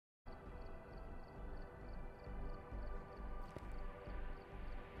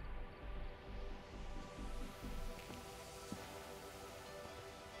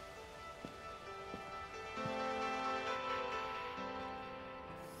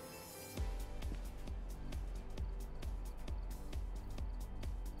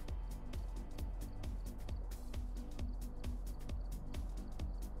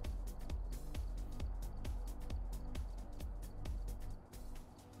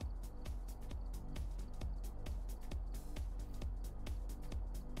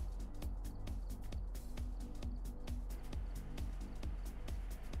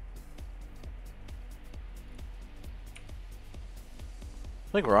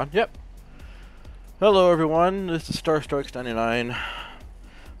I think we're on. Yep. Hello, everyone. This is StarStrikes99.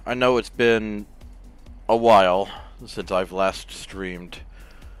 I know it's been a while since I've last streamed,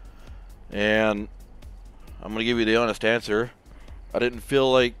 and I'm gonna give you the honest answer. I didn't feel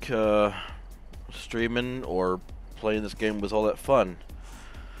like streaming or playing this game was all that fun.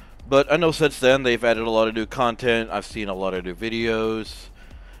 But I know since then they've added a lot of new content. I've seen a lot of new videos,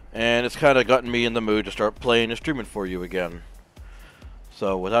 and it's kind of gotten me in the mood to start playing and streaming for you again.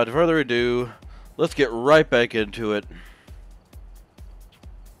 So without further ado, let's get right back into it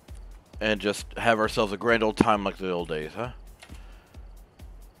and just have ourselves a grand old time like the old days, huh?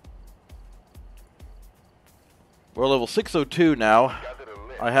 We're level 602 now.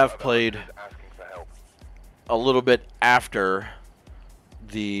 I have played a little bit after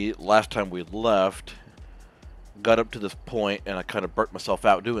the last time we left. Got up to this point and I kind of burnt myself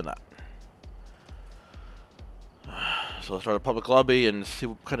out doing that. So let's start a public lobby and see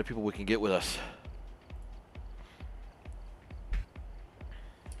what kind of people we can get with us.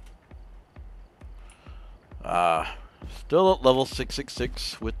 Still at level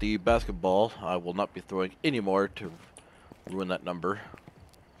 666 with the basketball. I will not be throwing any more to ruin that number.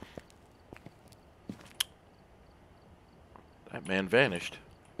 That man vanished.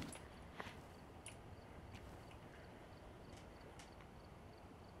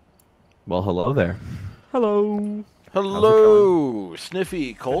 Well, hello there. Hello. Hello,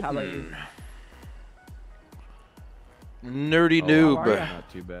 Sniffy Colton. Nerdy noob.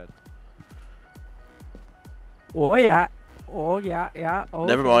 Not too bad. Oh yeah. Oh yeah, yeah. Oh,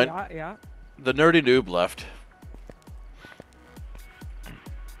 Never mind. Yeah. The nerdy noob left.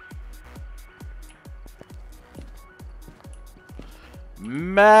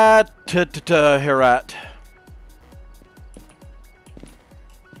 Matt Herat.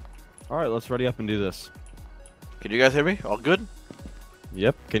 All right, let's ready up and do this. Can you guys hear me? All good?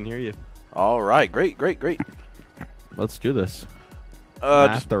 Yep, can hear you. All right, great. Let's do this.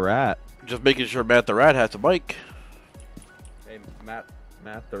 Just the Rat. making sure Matt the Rat has a mic. Hey, Matt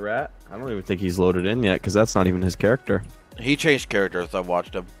the Rat. I don't even think he's loaded in yet, because that's not even his character. He changed characters. I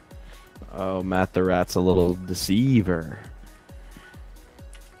watched him. Oh, Matt the Rat's a little deceiver.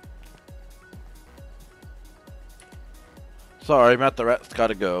 Sorry, Matt the Rat's got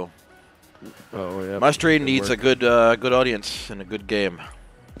to go. Oh yeah. My stream needs a good audience and a good game.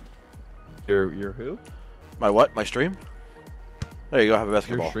 Your who? My what? My stream? There you go. Have a You're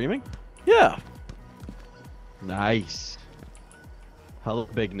basketball. streaming? Yeah. Nice. Hello,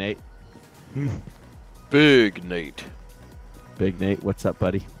 Big Nate. Big Nate. Big Nate, what's up,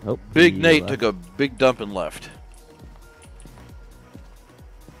 buddy? Oh, Big he Nate left. took a big dump and left.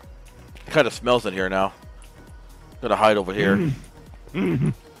 Kind of smells in here now. Gonna hide over here.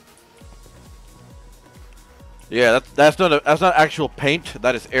 Yeah, that's not actual paint.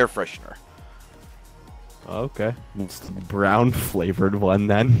 That is air freshener. Okay. It's the brown flavored one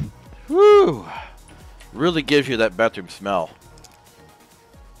then. Woo! Really gives you that bathroom smell.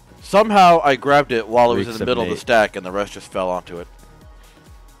 Somehow I grabbed it while it was in Reeks the of middle of the Nate. stack, and the rest just fell onto it.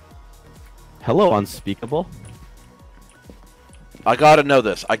 Hello, Unspeakable. I gotta know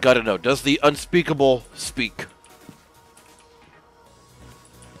this. I gotta know. Does the unspeakable speak?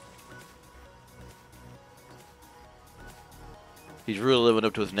 He's really living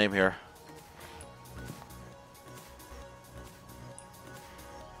up to his name here.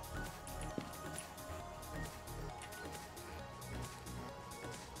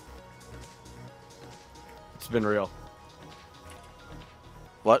 It's been real.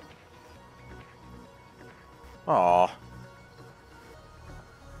 What? Aw.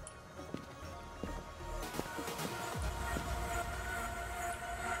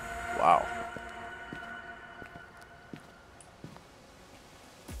 Wow.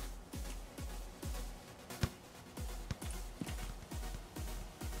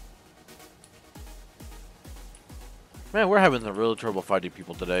 Man, we're having some real trouble fighting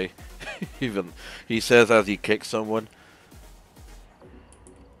people today. Even he says as he kicks someone.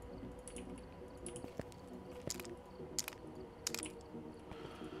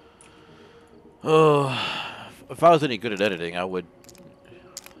 Oh, if I was any good at editing, I would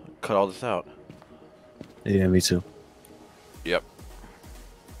cut all this out. Yeah, me too. Yep.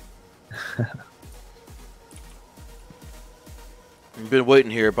 I've been waiting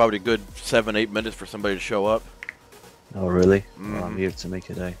here probably a good 7-8 minutes for somebody to show up. Oh, really? Well, I'm here to make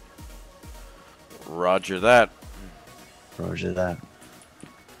a day. Roger that. Roger that.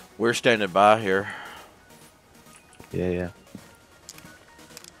 We're standing by here. Yeah.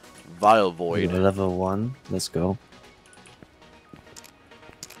 Vile Void. Level 1. Let's go.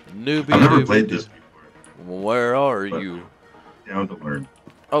 Newbie, I've never newbie, played this newbie. before. Where are But- you? Down to learn.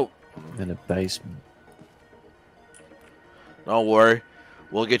 In the basement. Don't worry.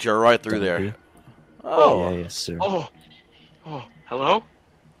 We'll get you right through Don't there. be. Oh, Yeah, yes, sir. Oh, hello?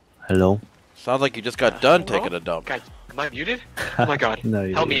 Hello? sounds like you just got done Hello? taking a dump. Guys, am I muted? Oh my god.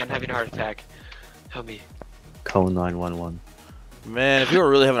 No, Help me, you're I'm having a heart attack. Help me. Call 911. Man, if you were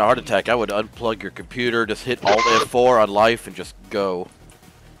really having a heart attack, I would unplug your computer, just hit Alt F4 on life, and just go.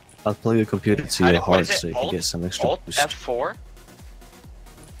 I'll plug your computer to I your don't- what heart is it? so you Alt- can get some extra Alt boost. F4?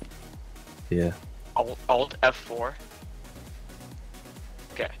 Yeah. Alt F4?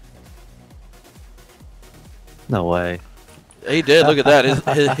 Okay. No way. He did. Look at that.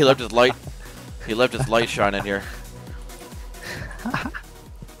 He left his light. He left his light shining here.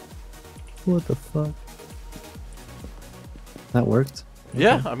 What the fuck? That worked?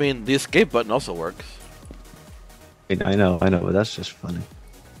 Yeah, I mean the escape button also works. I know, but that's just funny.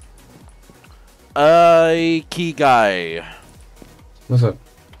 Key guy. What's up?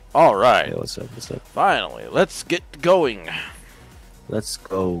 All right. Hey, what's up? Finally, let's get going. Let's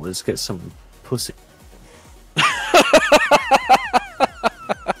go. Let's get some pussy.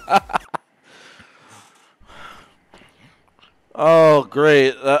 Oh,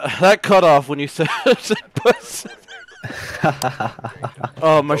 great. That cut off when you said puss.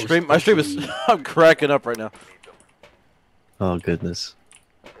 Oh, my stream is. I'm cracking up right now. Oh, goodness.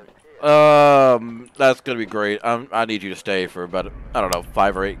 That's gonna be great. I need you to stay for about, I don't know,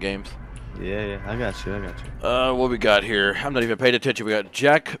 5 or 8 games. Yeah, I got you. What we got here? I'm not even paying attention. We got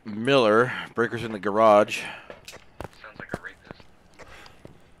Jack Miller, Breakers in the Garage. Sounds like a rapist.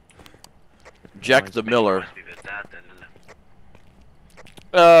 Jack the Miller.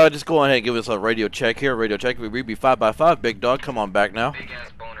 Just go ahead and give us a radio check here. Radio check. We be 5x5. Big dog, come on back now. Big ass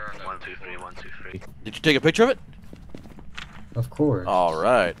boner on the 1, 2, 3, 1, 2, 3. Did you take a picture of it? Of course. All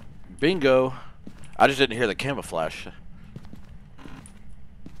right. Bingo. I just didn't hear the camera flash.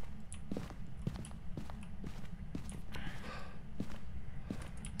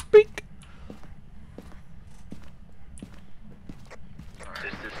 Beak.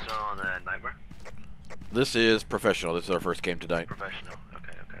 Is this on Nightmare? This is professional. This is our first game tonight. Professional.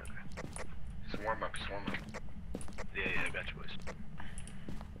 Okay. Swarm up. Yeah, I got you, boys.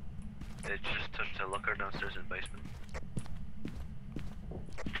 It just touched the locker downstairs in the basement.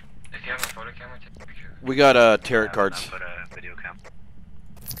 If you have a photo camera, take a picture. We got tarot cards. I've got a video cam.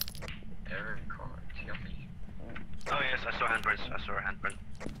 Error card. Yummy. Oh yes, I saw handprints. a handprint.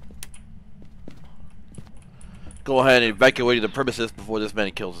 Go ahead and evacuate the premises before this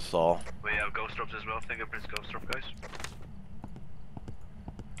man kills us all. We have ghost orbs as well. Fingerprints, ghost orb, guys.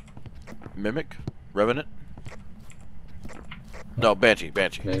 Mimic? Revenant? No, Banshee.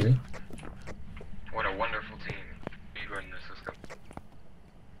 Maybe. What a wonderful team. Speed run the system.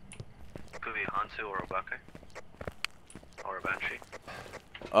 Could be a Hansu or a Obake. Or a Banshee.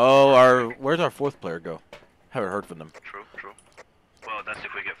 Oh, where's our 4th player go? Haven't heard from them. True. Well, that's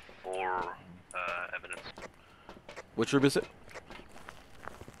if we get 4 evidence. Which room is it?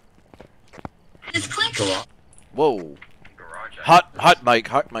 Go on. Whoa. Garage. Hot mic.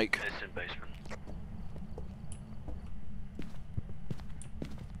 It's in basement.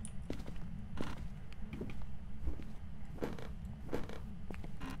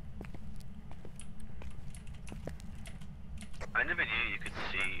 I never knew you could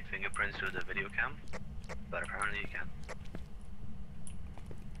see fingerprints through the video cam, but apparently you can.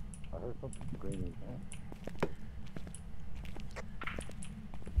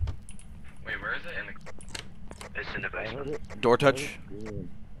 Wait, where is it? It's in the basement. Door touch.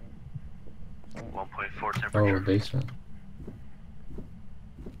 1.4 temperature. Oh, basement.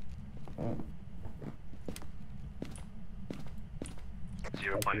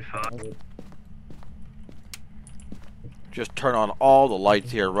 Zero 0.5. Just turn on all the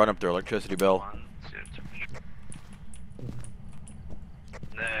lights here. Run up their electricity bill. 1, 0 temperature.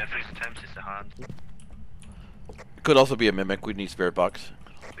 The freezing temps is the hand. Could also be a mimic. We'd need spirit box.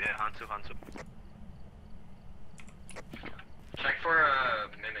 Yeah, Hansu. Check for a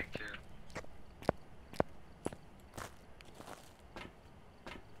mimic too.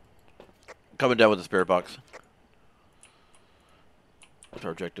 Coming down with the spirit box. What's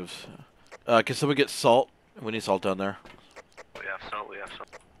our objectives? Can someone get salt? We need salt down there. We have salt.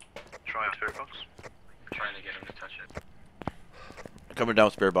 Try our spirit box. We're trying to get him to touch it. Coming down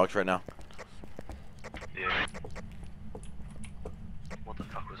with spirit box right now. Yeah. What the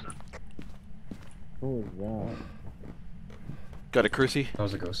fuck was that? Oh, wow. Got a cruci? That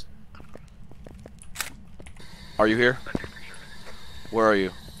was a ghost. Are you here? I took a picture of it. Where are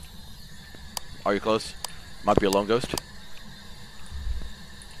you? Are you close? Might be a lone ghost.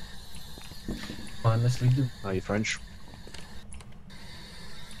 Honestly, dude. Are you French?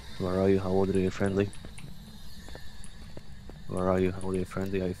 Where are you? How old are you, friendly? Where are you? How old are you,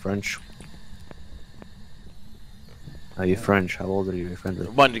 friendly? Are you French? Are you French? How old are you, friendly?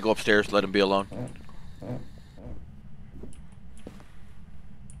 Why don't you go upstairs? Let him be alone.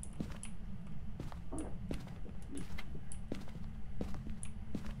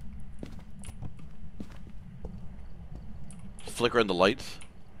 Flickering the lights.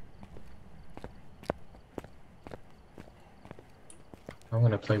 I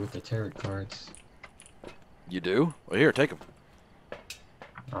want to play with the tarot cards. You do? Well, here, take them.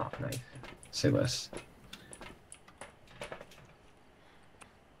 Oh, nice. Say less.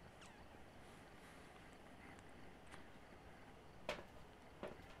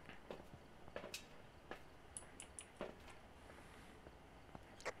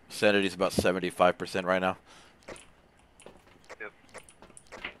 Sanity's about 75% right now.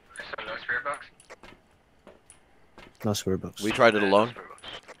 So no spirit box? No spirit box. We tried it alone.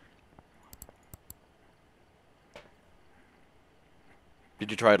 Did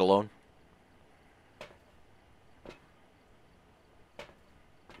you try it alone?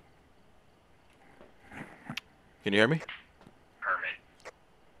 Can you hear me? Hermit.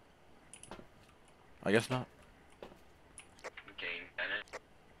 I guess not. Game tenant.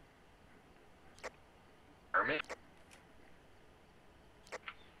 Hermit.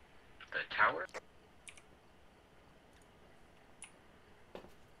 The tower.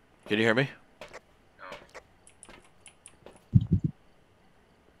 Can you hear me? No.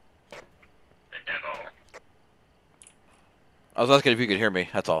 The devil. I was asking if you could hear me,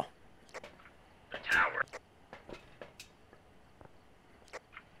 that's all. The tower.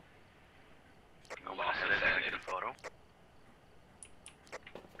 I lost it. I get a photo.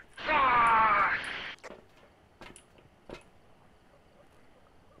 Ah!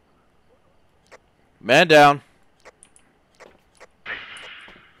 Man down.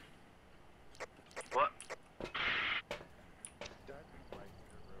 What?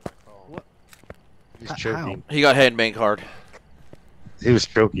 He's choking. He got hand main card. He was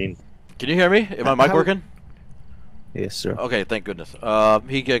choking. Can you hear me? Is my mic How- working? Yes, sir. Okay, thank goodness.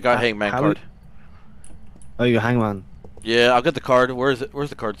 He got hangman how- card. Oh, you hangman. Yeah, I'll get the card. Where is it? Where's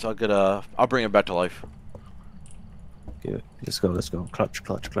the card? So I'll get I'll bring him back to life. Yeah, let's go, let's go. Clutch,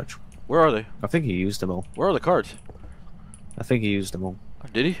 clutch, clutch. Where are they? I think he used them all. Where are the cards? I think he used them all.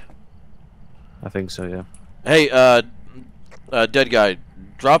 Did he? I think so, yeah. Hey, dead guy,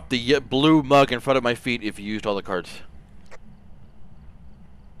 drop the blue mug in front of my feet if you used all the cards.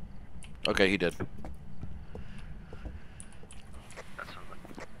 Okay, he did. That sounds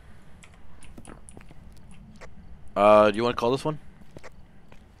like. Do you want to call this one?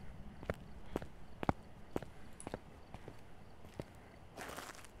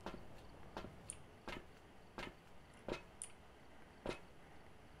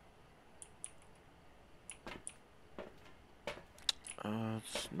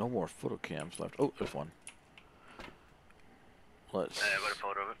 It's no more photo cams left. Oh, there's one. Let's. I got a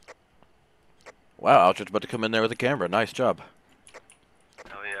photo of it. Wow, I was just about to come in there with a camera. Nice job.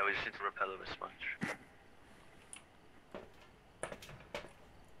 Oh yeah, we just need to repel it with a sponge.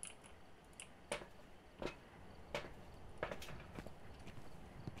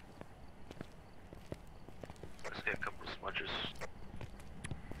 Let's get a couple of smudges.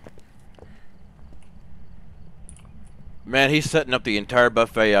 Man, he's setting up the entire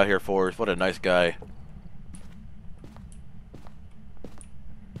buffet out here for us. What a nice guy.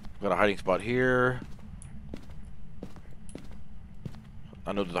 Got a hiding spot here.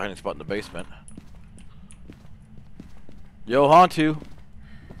 I know there's a hiding spot in the basement. Yo, Hantu.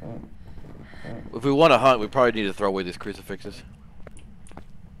 If we want to hunt, we probably need to throw away these crucifixes.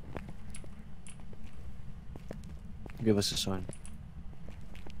 Give us a sign.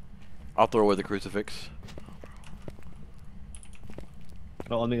 I'll throw away the crucifix.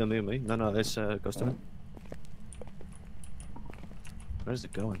 Oh, on me, on me, on me. No, no, this goes to me. Where's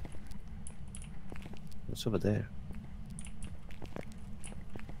it going? It's over there.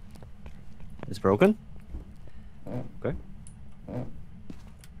 It's broken? Okay. I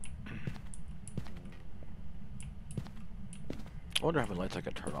wonder how many lights I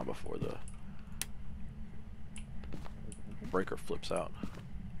can turn on before the breaker flips out.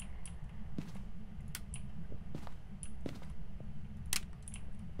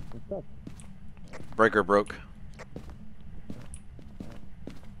 Breaker broke.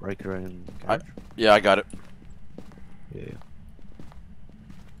 Breaker and I- garage? Yeah, I got it. Yeah, yeah.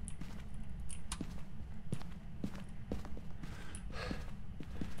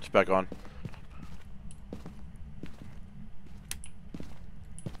 It's back on.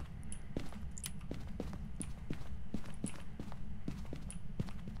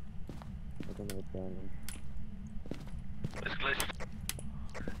 It's glitched.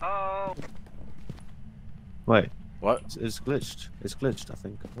 Oh! Wait, What? it's glitched. It's glitched, I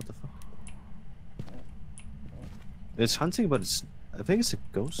think. What the fuck? It's hunting, but it's... I think it's a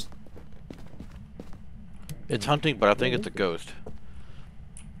ghost. It's hunting, but I think it's a ghost.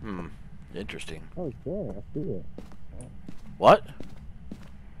 Hmm. Interesting. Oh, it's there. I see it. What?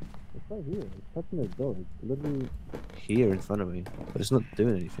 It's right here. It's touching the door. It's literally. Here in front of me, but it's not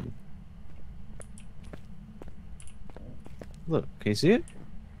doing anything. Look, can you see it?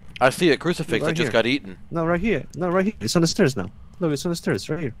 I see a crucifix Right that just here. got eaten. No, right here. No, right here. It's on the stairs now. Look, it's on the stairs,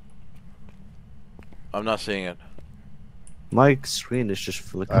 right here. I'm not seeing it. My screen is just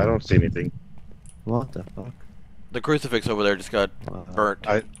flickering. I don't see anything. What the fuck? The crucifix over there just got burnt.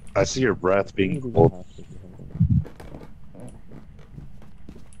 I see your breath being Literally cold. the house is behind it.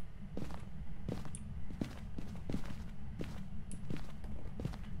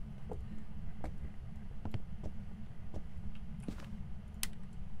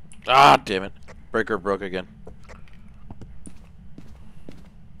 Ah, damn it. Breaker broke again.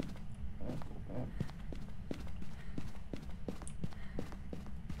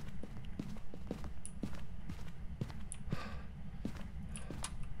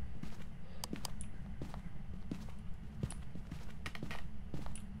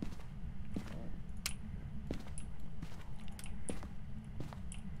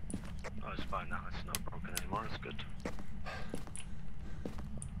 Oh, it's fine now. It's not broken anymore. It's good.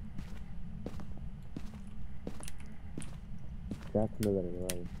 Jack Miller,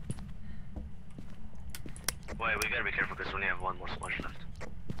 right? Wait, we gotta be careful because we only have one more smudge left.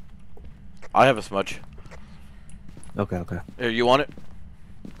 I have a smudge. Okay, okay. Here, you want it?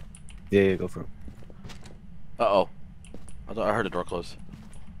 Yeah, yeah, go for it. Uh-oh. I thought I heard a door close.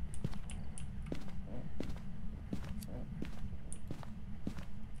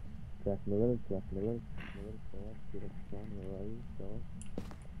 Jack Miller, Jack Miller, Jack Miller, show up, get up, John, where are you? Show up.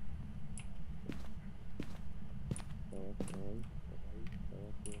 Show up, where are you? Where are you? Show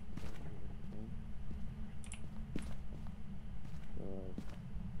up, get up, John, where are you?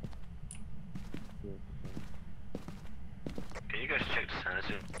 Show up. Can you guys check the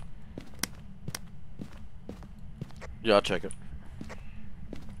sanity? Yeah, I'll check it.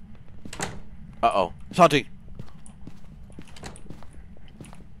 Uh-oh. Santi!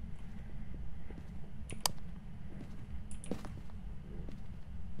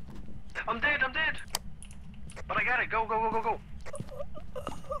 I'm dead, I'm dead! But I got it, go, go, go, go, go!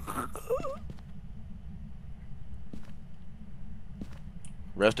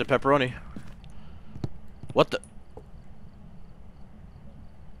 Rested pepperoni. What the?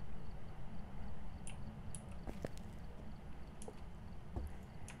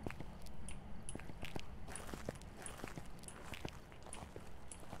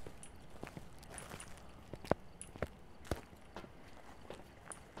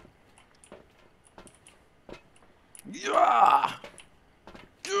 Yeah!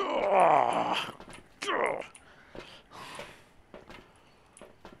 Yeah! Yeah!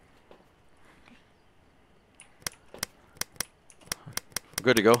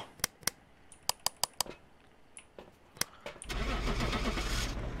 Good to go.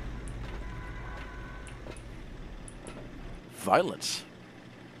 Violence.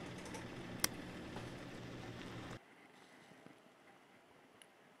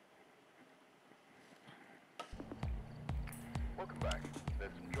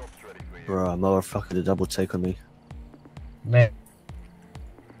 Bro, motherfucker, the double take on me. Man,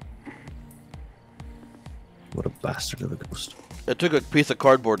 What a bastard of a ghost. It took a piece of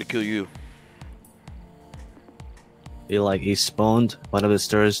cardboard to kill you. He spawned, went up the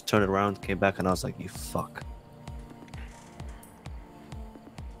stairs, turned around, came back, and I was like, you fuck.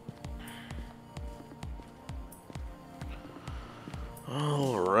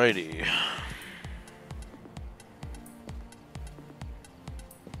 Alrighty.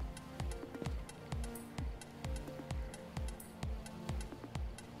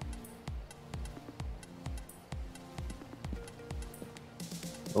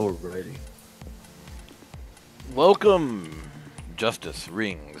 Alrighty. Welcome, Justice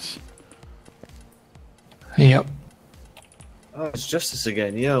Rings. Yep. Oh, it's Justice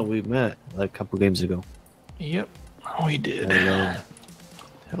again. Yeah, we met like a couple games ago. Yep. We did. Hello.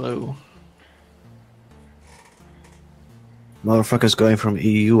 Hello. Motherfucker's going from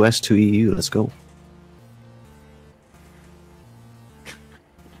US to EU. Let's go.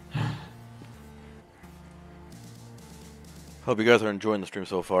 Hope you guys are enjoying the stream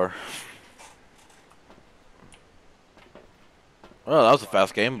so far. Oh, that was a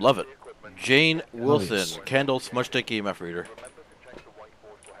fast game. Love it. Jane Wilson, Nice. Candle Smudge Stick EMF Reader.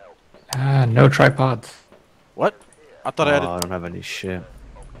 No tripods. What? I thought I had Oh, it. I don't have any shit.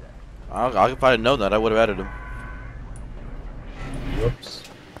 If I had known that, I would have added him. Whoops.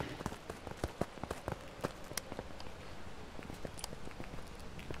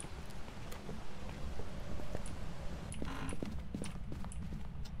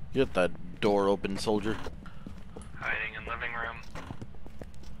 Get that door open, soldier. Hiding in living room.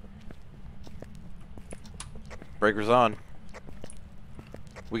 Breaker's on.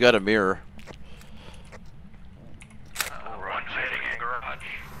 We got a mirror. One hiding in garage.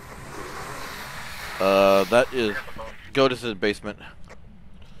 That is. Go to the basement.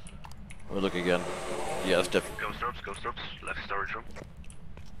 Or look again. Yeah, that's different. Ghost orbs, left storage room.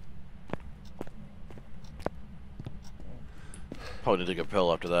 Probably need to take a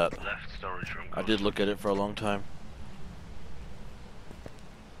pill after that. Left storage room. I did look at it for a long time.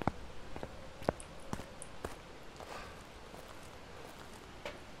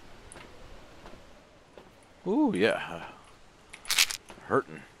 Ooh, yeah.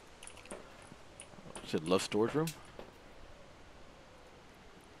 Hurting. Said left storage room.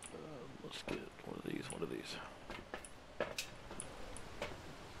 Let's get one of these. One of these.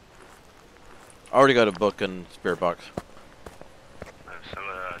 I already got a book and spirit box. So,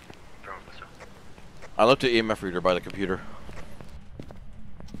 throw him myself. I left the EMF reader by the computer.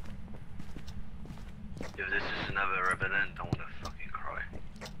 If this is another revenant, I wanna fucking cry.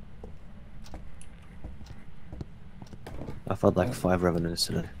 I felt like 5 revenants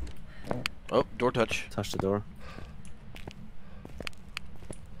today. Oh, door touch. Touch the door.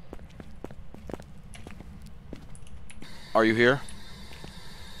 Are you here?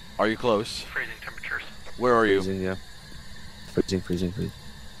 Are you close? Freezing temperatures. Where are you? Freezing, yeah. Freezing, freezing, freezing.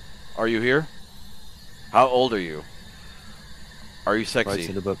 Are you here? How old are you? Are you Writes sexy?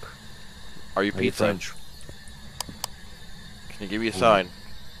 in the book. Are you Are you pizza? French? Can you give me a sign?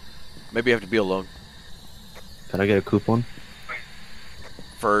 Maybe you have to be alone. Can I get a coupon?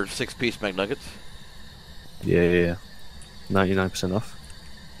 For 6-piece McNuggets? Yeah, yeah, yeah. 99% off.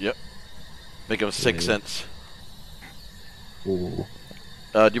 Yep. Make them 6 Yeah. cents. Ooh.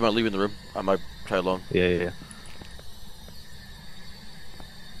 Do you mind leaving the room? I might try alone. Yeah, yeah, yeah.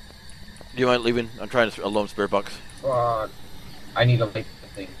 Do you mind leaving? I'm trying to alone spirit box. Fuck. I need to make the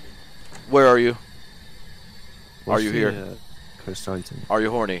thing. Where are you? What's you the, here? Cursed item? Are you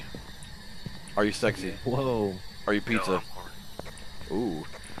horny? Are you sexy? Whoa. Are you No, pizza? I'm horny. Ooh. Only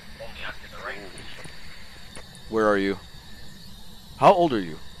asking the right. Where are you? How old are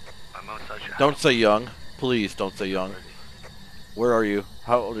you? I'm outside your Don't house. say young. Please don't say young. Where are you?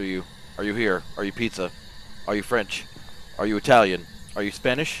 How old are you? Are you here? Are you pizza? Are you French? Are you Italian? Are you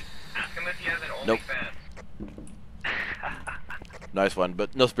Spanish? Ask him if he has an Nope. OnlyFans. Nice one,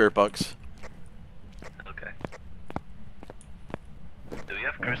 but no spirit box. Okay. Do you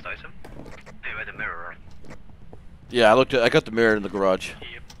have cursed item? You had a mirror, right? Yeah, I got the mirror in the garage.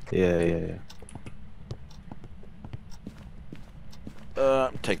 Yeah, yeah, yeah.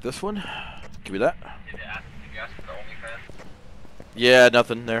 Take this one. Give me that. Did you ask for the OnlyFans? Yeah,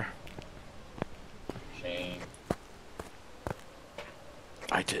 nothing there. Shame.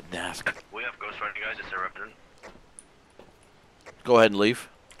 I didn't ask. We have ghost riding guys, it's a revenant. Go ahead and leave.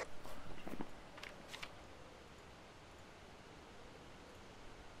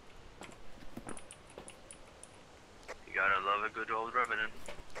 You gotta love a good old revenant.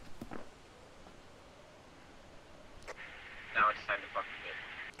 Now it's time to fucking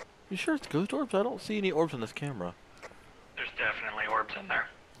get. You sure it's ghost orbs? I don't see any orbs on this camera. There's definitely orbs in there.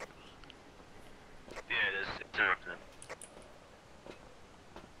 Yeah, it is. It's a revenant.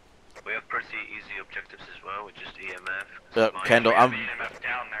 We have pretty easy objectives as well, with just EMF. Candle, We have I'm. EMF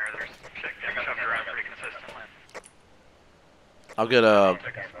down there. There's shit getting shoved around pretty consistently. I'll get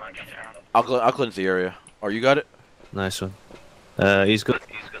I'll cleanse the area. Or you got it? Nice one. He's good.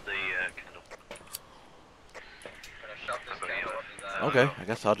 He's got the candle. Gonna shove this candle up his ass. Okay, I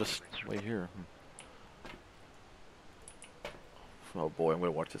guess I'll just wait here. Oh boy, I'm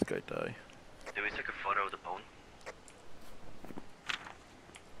gonna watch this guy die. Did we take a photo of the bone?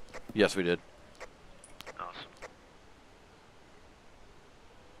 Yes, we did. Awesome.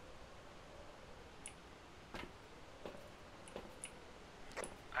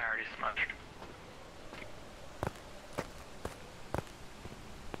 I already smudged.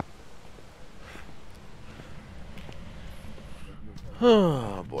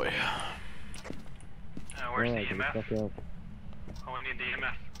 Oh boy. Where's the Alright, get EMF? the fuck out. Oh, we need the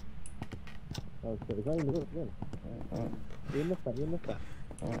EMF. Oh shit, is that in the room again? EMF that, EMF that.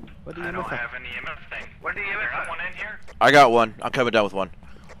 What do you I don't EMF that? have an EMF thing. Where do you Is there EMF not one in here? I got one. I'm coming down with one.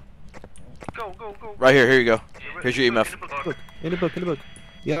 Go, go, go. Right here. Here you go. Yeah, Here's your In the EMF. book. Book, in the book, in the book.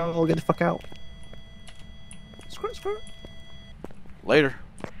 Yo, get the fuck out. Squirt, squirt. Later.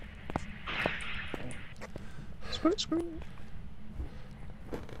 Squirt, squirt.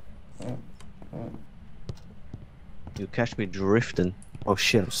 You catch me drifting. Oh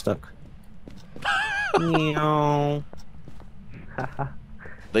shit, I'm stuck. Meow.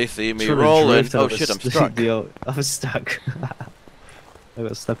 They see me Trying to rolling. drift and Oh I was shit, I'm stuck. Yo, I was stuck. I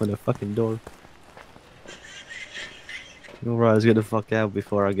got stuck on the fucking door. Alright, let's get the fuck out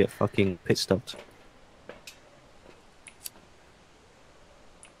before I get fucking pit stopped.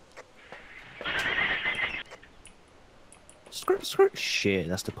 Skirt, skirt. Shit,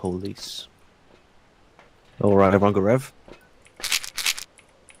 that's the police. Alright, everyone go rev.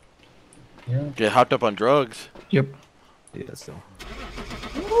 Yeah. Get hopped up on drugs. Yep. Yeah, still.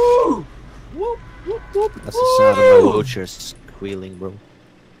 That's the sound of my wheelchair squealing, bro.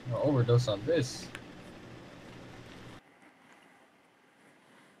 I'll overdose on this.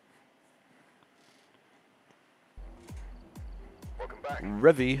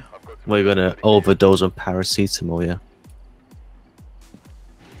 Revy. We're gonna overdose on paracetamol, yeah?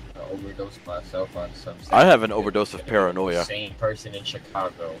 I overdosed myself on some. I have an overdose of paranoia. Same person in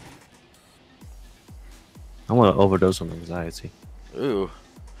Chicago. I want to overdose on anxiety. Ooh.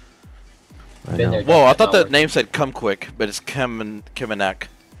 I Been know. there, Whoa, I thought Not that working. name said come quick, but it's Kemanak.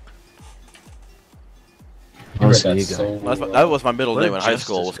 You read Honestly, that you so That was my middle What a name in high justice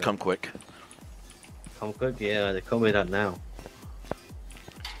school, was guy. come quick. Come quick, yeah, they call me that now.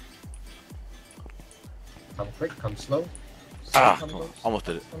 Come quick, come slow. Ah, Come goes, almost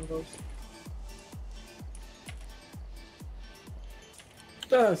did it. come goes.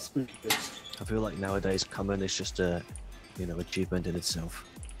 That's pretty good. I feel like nowadays coming is just a, achievement in itself.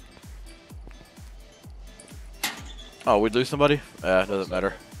 Oh, we'd lose somebody? Doesn't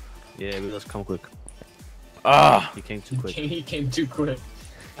matter. Yeah, but let's come quick. Ah! He came too quick. He came too quick.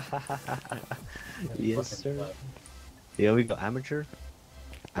 Yes, Fucking sir. love. Yeah, we got amateur.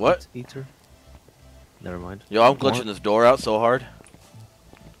 What? Eater. Never mind. Yo, I'm glitching this door out so hard.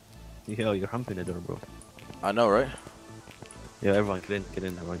 Yo, you're humping the door, bro. I know, right? Yeah, everyone get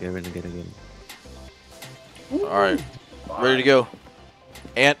in, everyone get in. Alright. Ready to go.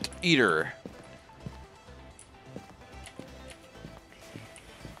 Ant Eater.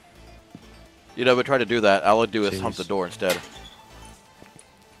 You know, we try to do that. All I'd do is hump Jeez. the door instead.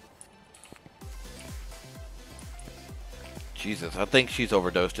 Jesus, I think she's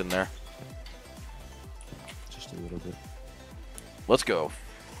overdosed in there. Just a little bit. Let's go.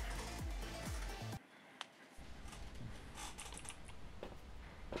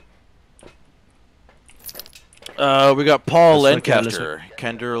 We got Paul Let's fucking Lancaster.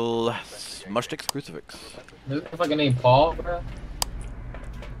 Kendall Mushtick's Crucifix. Is the fucking name Paul, bro?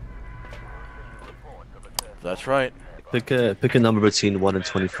 That's right. Pick a number between 1 and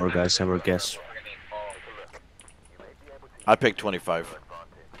 24, guys. Have our guess. I picked 25.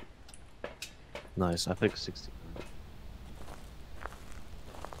 Nice. I picked 60.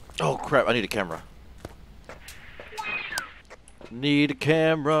 Oh crap, I need a camera. Need a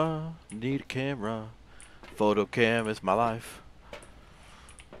camera. Need a camera. Photo cam is my life.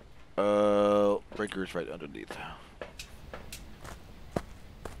 Breaker's right underneath.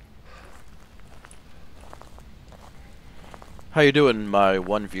 How you doing, my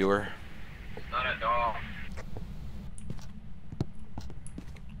one viewer? Not a dog.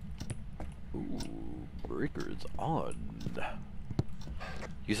 Ooh, breaker's on.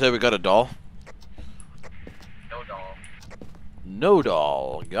 You said we got a doll? No dog. No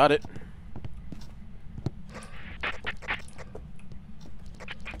doll. Got it.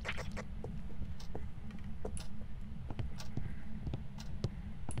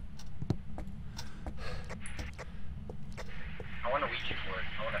 I want a Ouija board.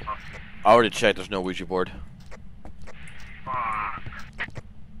 I want to talk to you. I already checked. There's no Ouija board. Fuck.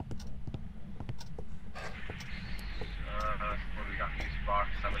 What do we got? Music box.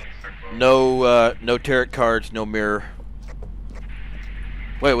 Somebody circle. No tarot cards. No mirror.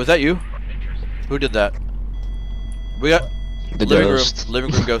 Wait, was that you? Interesting. Who did that? We got The living ghost. room.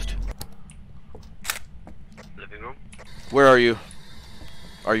 Living room ghost. Living room? Where are you?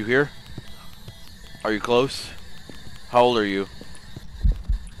 Are you here? Are you close? How old are you?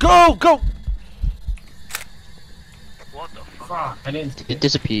 Go! Go! What the fuck? Fuck, I didn't. It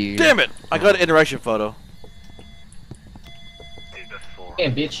disappeared. Damn it! I got an interaction photo. Before.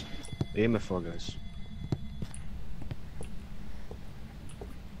 Damn, bitch. Aim it for, guys.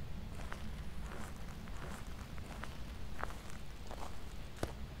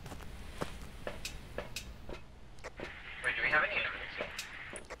 Wait, do we have any evidence?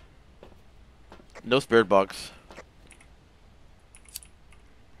 No spirit box.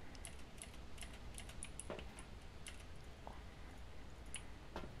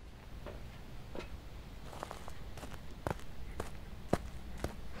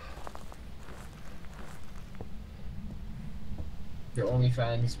 your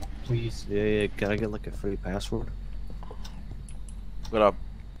OnlyFans, please. Yeah, can I get like a free password? I'm gonna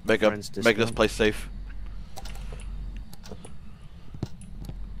make Friends make this discount? place safe.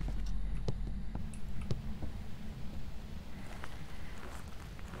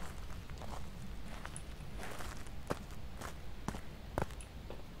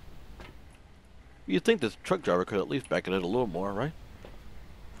 You'd think this truck driver could at least back it in a little more, right?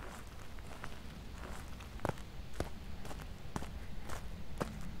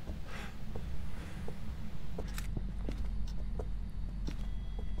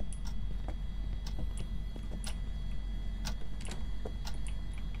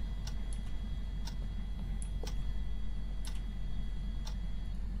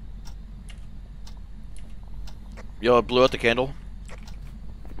 Yo, I blew out the candle.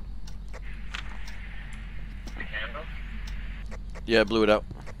 The candle? Yeah, I blew it out.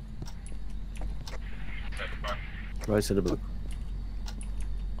 Set the fuck. Right to the book.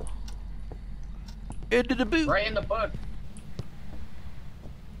 Into the boot. Right in the butt.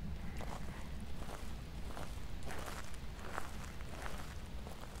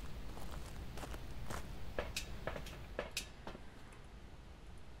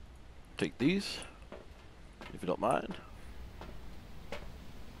 Take these, if you don't mind.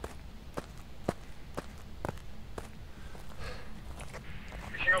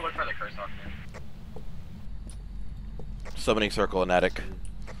 We should go look for the curse off there. Summoning circle and attic.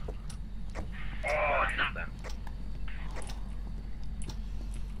 Oh, not that.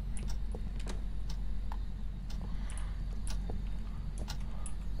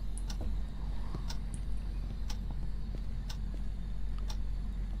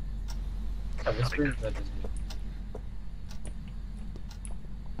 Have a screen that is me.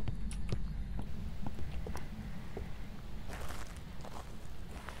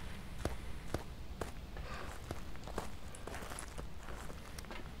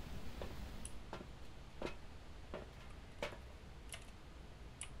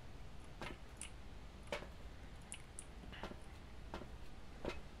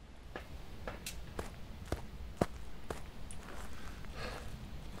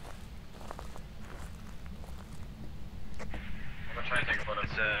 I'm gonna try and take a photo.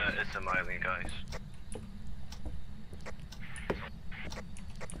 It's a myling, guys.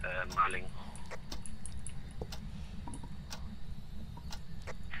 Myling.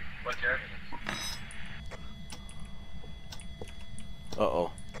 What's your evidence?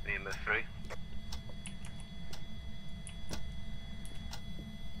 Uh-oh. EMF 3.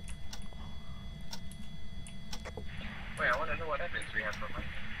 Wait, I wanna know what evidence we have for my.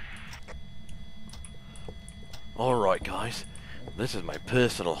 Alright, guys. This is my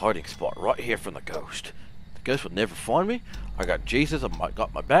personal hiding spot right here from the ghost. The ghost will never find me. I got Jesus on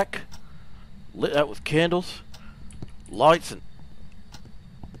got my back. Lit out with candles, lights, and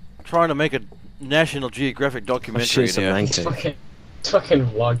trying to make a National Geographic Oh documentary shit, in some here. mango. Fucking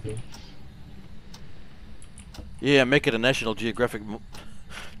vlogging. Yeah, make it a National Geographic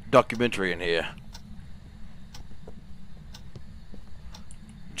documentary in here.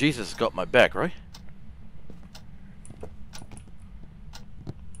 Jesus has got my back, right?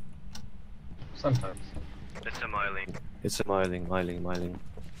 Sometimes. It's a myling. It's a myling.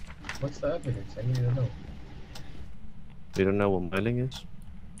 What's the evidence? I need to know. You don't know what myling is?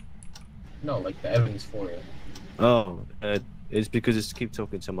 No, like the evidence for it. Oh, it's because it's keep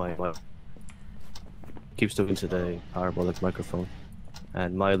talking to keeps talking to the parabolic microphone,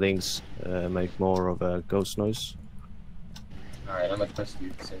 and mylings make more of a ghost noise. Alright, I'm gonna trust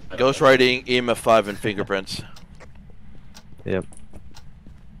you. Since I don't Ghost know. writing, EMF 5, and fingerprints. Yep.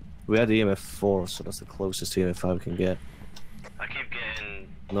 We had the EMF 4, so that's the closest EMF 5 can get. I keep getting.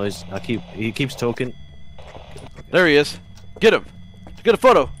 Noise. He keeps talking. There he is. Get him. Get a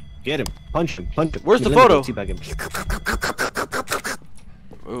photo. Get him. Punch him. Where's the Let me go photo? teabag him.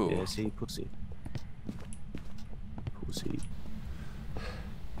 Ooh. Yeah, see, pussy. Pussy.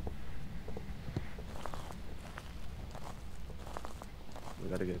 We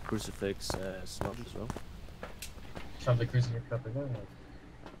gotta get a crucifix snub as well. Shove the crucifix up again.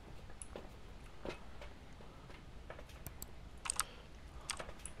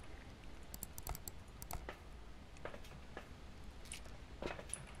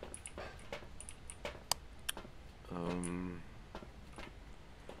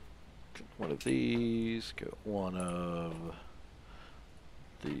 Get one of these. Get one of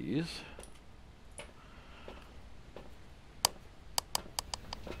these.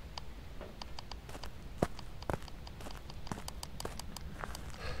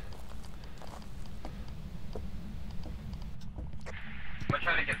 I'm gonna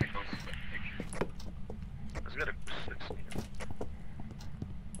try to get the ghost picture. Let's get a 6 here.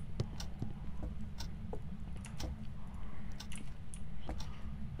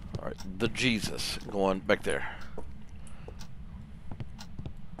 Alright, the Jesus going back there.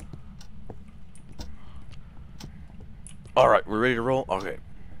 Alright, we're ready to roll? Okay.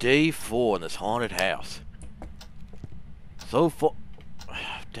 Day 4 in this haunted house. So far.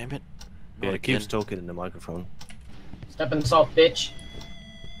 Damn it. Yeah, Not it keeps again. talking in the microphone. Step in the salt, bitch.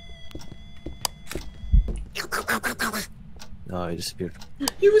 Oh, he disappeared.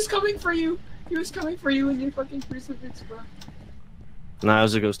 He was coming for you. He was coming for you in your fucking crucifix, bro. Nah, it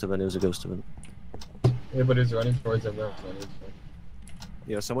was a ghost event. It was a ghost event. Yeah, but he's running towards him. Right?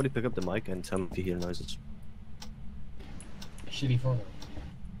 Yeah, somebody pick up the mic and tell me if you hear noises. Shitty phone.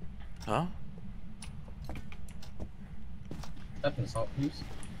 Huh? Step in the salt, please.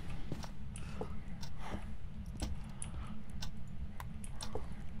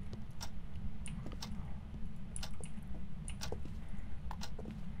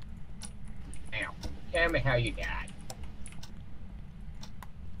 Now, tell me how you died.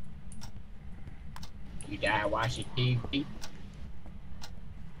 You died watching TV?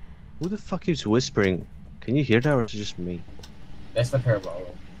 Who the fuck is whispering? Can you hear that or is it just me? That's the parabola.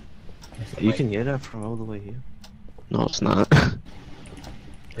 That's the You mic. can hear that from all the way here. No, it's not.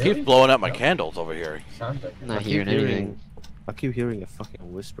 Really? Keeps blowing out my No. candles over here. Sounds like Not I keep hearing anything. I keep hearing a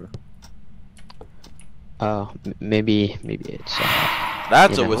fucking whisper. Oh, maybe it's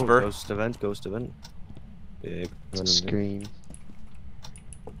That's You a know, whisper. Ghost event, ghost event. Yeah, a scream.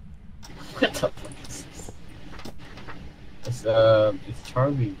 What the fuck is this? It's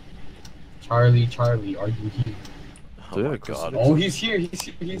Charlie. Charlie, are you here? Oh Yeah, my Chris- god. Oh, he's here, he's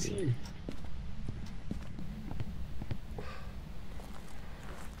here.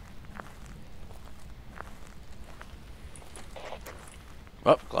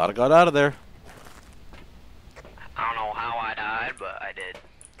 Oh, glad I got out of there. I don't know how I died, but I did.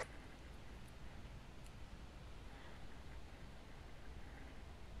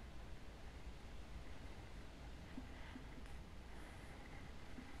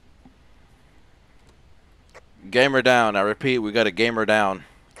 Gamer down. I repeat, we got a gamer down.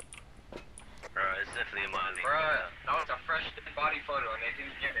 Bro, it's definitely a money. Bruh, that was a fresh dead body photo and they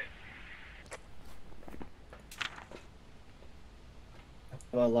didn't get it.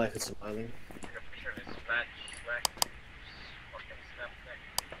 About life, it's smiling. Take a picture of his fat, fucking snap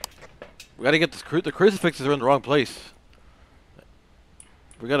neck. We gotta get this the crucifixes are in the wrong place.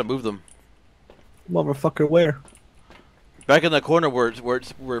 We gotta move them. Motherfucker, where? Back in the corner where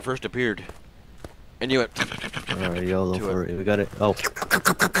it first appeared. And you went. Alright, YOLO To for it. We got it. Oh.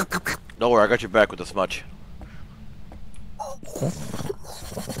 Don't worry, I got your back with the smudge.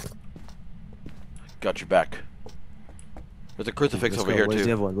 Got your back. There's a crucifix Let's over go. here Where's the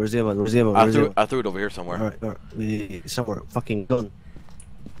too. other one? Where's the other one? Where's the other one? Where's the other one? I threw it over here somewhere. Alright. Somewhere. Fucking gun.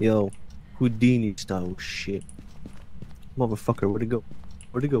 Yo. Houdini style shit. Motherfucker, where'd it go?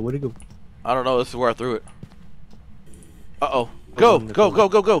 Where'd it go? Where'd it go? I don't know. This is where I threw it. Uh-oh. Go!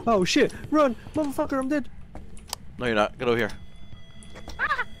 Go! Oh shit! Run! Motherfucker, I'm dead! No, you're not. Get over here.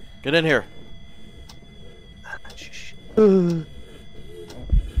 Get in here.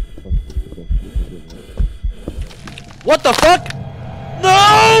 What the fuck?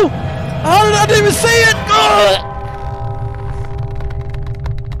 No! How did I not even see it? Ugh!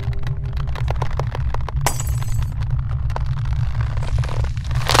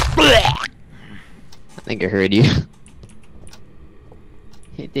 I think I heard you.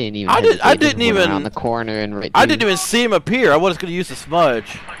 It didn't even. I hesitate, didn't just went even- around the corner and right. I through. didn't even see him appear. I was gonna use the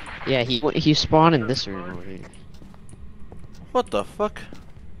smudge. Yeah, he spawned in this room over here. What the fuck?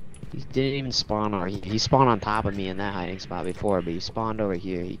 He didn't even spawn over here. He spawned on top of me in that hiding spot before, but he spawned over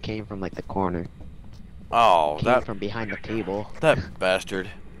here. He came from like the corner. Oh, Came that from behind the table. bastard.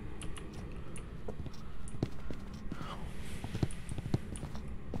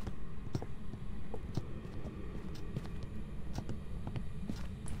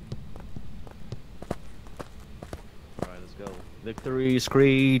 Alright, let's go. Victory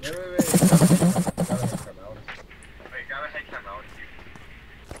screech! Wait. Wait, grab a head cam out.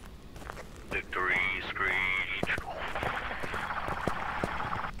 Victory screech.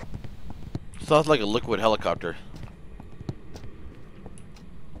 Sounds like a liquid helicopter.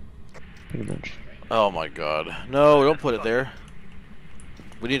 Pretty much. Oh my god. No, don't put it there.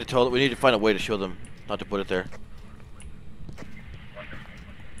 We need to find a way to show them not to put it there.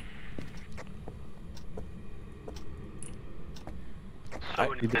 So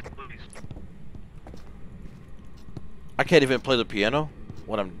many movies. I can't even play the piano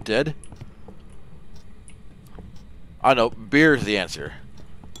when I'm dead. I know, beer's the answer.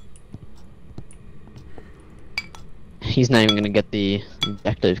 He's not even gonna get the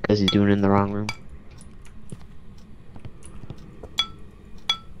objective because he's doing it in the wrong room.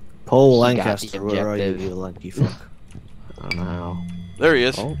 Paul He got the Lancaster, where are you, objective. you lanky fuck? I don't know how. There he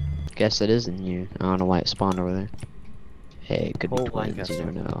is. Oh, guess it isn't you. I don't know why it spawned over there. Hey, it could Paul be twins. Lancaster. You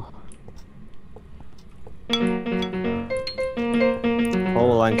never know.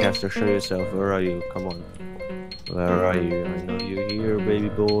 Paul Lancaster, show yourself. Where are you? Come on. Where are you? I know you're here, baby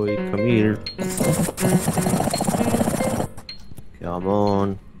boy. Come here. Come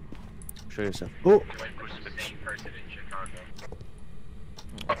on. Show yourself. Oh! White crucifixion person in Chicago.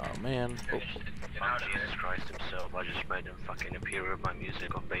 Oh man. Oh. Fuck Jesus Christ himself, I just made him fucking appear with my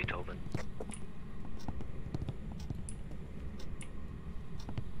music on Beethoven.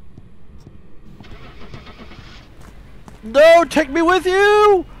 No, take me with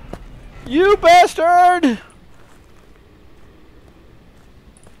you! You bastard!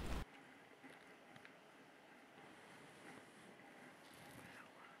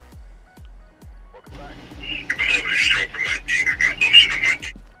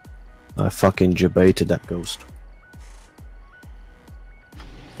 I fucking debated that ghost.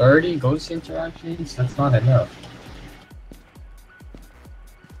 30 ghost interactions? That's not enough.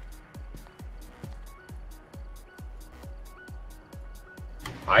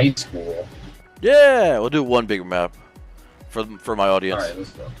 High school. Yeah, we'll do one big map for my audience. Alright,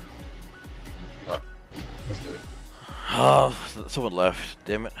 let's go. Let's do it. Oh, someone left.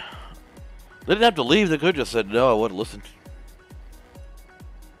 Damn it. They didn't have to leave. They could have just said no. I wouldn't listen.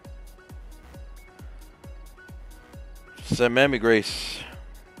 Send Mammy Grace.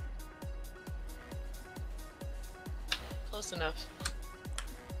 Close enough.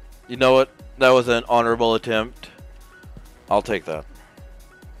 You know what? That was an honorable attempt. I'll take that.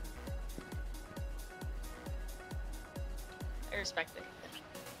 I respect it.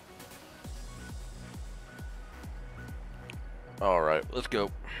 Alright, let's go.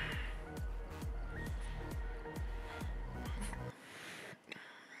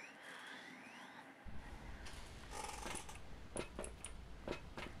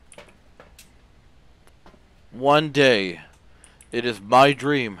 One day, it is my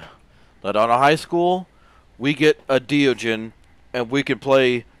dream that on a high school, we get a Diogen and we can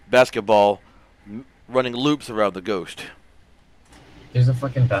play basketball running loops around the ghost. There's a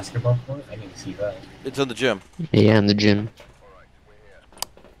fucking basketball court? I didn't see that. It's in the gym. Yeah, in the gym.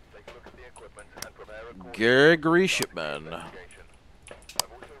 Gregory Shipman.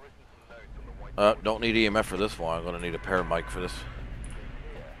 Don't need EMF for this one. I'm going to need a paramic for this.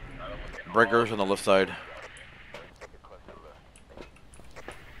 Breakers on the left side.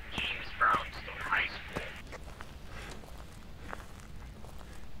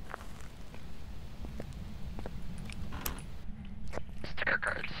 Sticker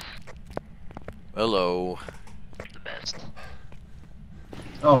cards. Hello. The best.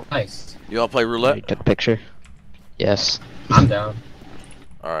 Oh, nice. You all play You roulette? took a picture? Yes. I'm down.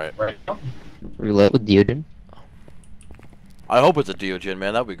 Alright. Right now? Roulette with Diogen. I hope it's a Diogen,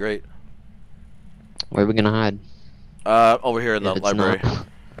 man. That would be great. Where are we gonna hide? Over here in the If it's library. not-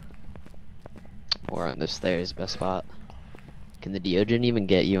 Or on the stairs, best spot. Can the Diogen even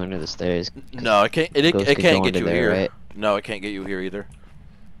get you under the stairs? No, it can't. It Ghost can't could go get under you there, here. right? No, it can't get you here either.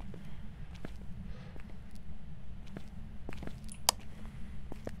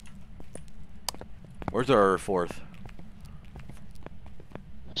 Where's our fourth?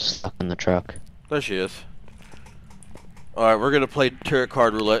 Stuck in the truck. There she is. Alright, we're gonna play tarot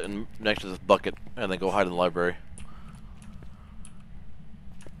card roulette next to this bucket and then go hide in the library.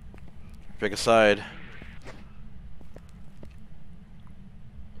 Pick a side.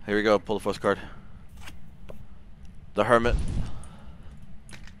 Here we go, pull the first card. The Hermit.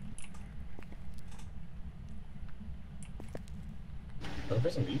 Did the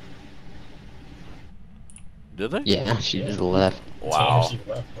person leave? Did they? Yeah, she Yeah. just left. Wow. She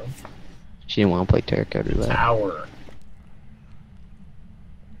left, bro. She didn't want to play tarot card roulette. Tower.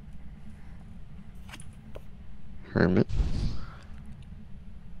 Hermit.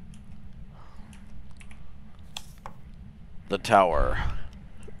 The Tower.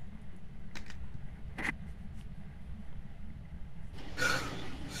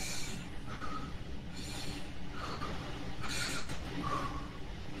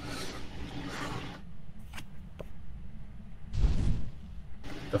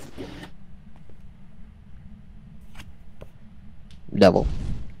 The fool. Devil.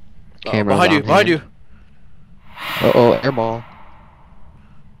 Camera's Behind you, on behind hand. you. Uh-oh, airball.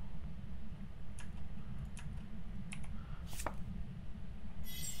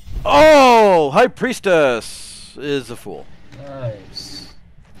 Oh, High Priestess is a fool. Nice.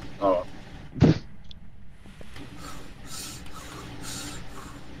 Oh.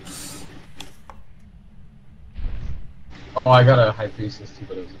 Oh, I got a high priestess too,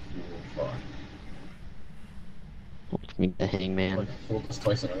 but it was a few far. Meet the hangman. Like fooled us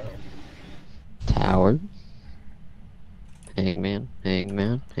twice in a row. Tower. Hangman.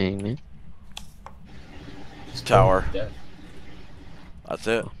 Hangman. Hangman. Just Tower. dead. That's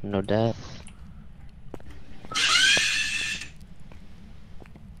it. No death.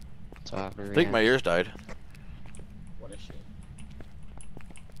 So I I think my ears died. What a shame.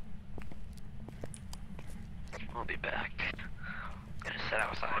 I'll be back. Gonna sit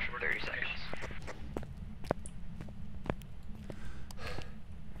outside for 30 seconds.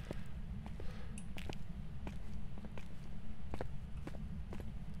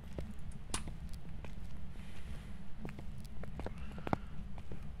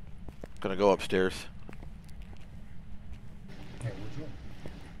 Gonna go upstairs. Hey, where'd you go?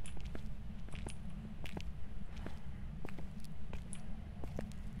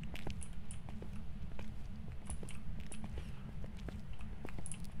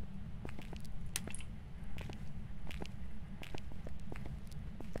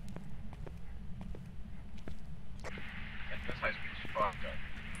 This high school's fucked up.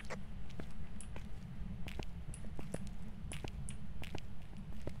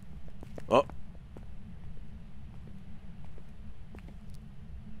 Oh.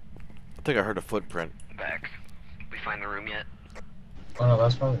 I think I heard a footprint. Back. We find the room yet? Oh no,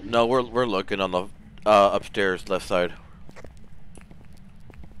 that's probably. No, we're looking on the upstairs left side.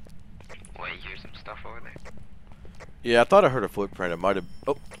 Wait, you hear some stuff over there? Yeah, I thought I heard a footprint. It might have.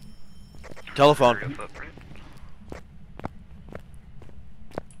 Oh, telephone. Heard a footprint?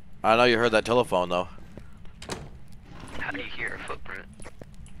 I know you heard that telephone though. How do you hear a footprint?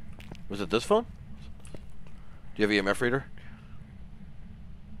 Was it this phone? Do you have EMF reader?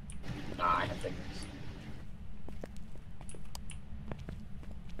 Nah, I have fingers.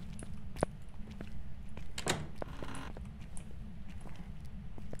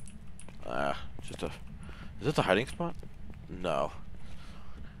 Just a. Is this a hiding spot? No.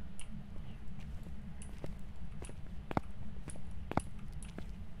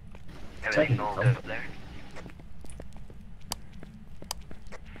 Everything going good up there?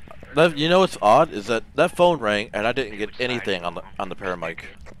 You know what's odd is that phone rang and I didn't get anything on the paramic.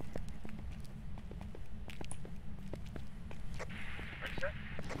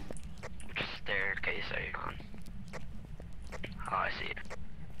 Which staircase are you on? Oh, I see it.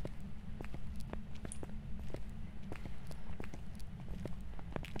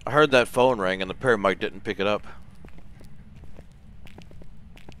 I heard that phone ring and the paramic didn't pick it up.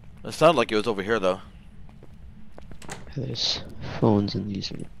 It sounded like it was over here though. There's phones in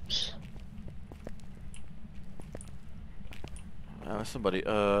these rooms. Somebody.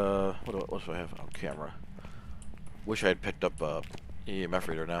 What do I have? Oh, camera. Wish I had picked up EMF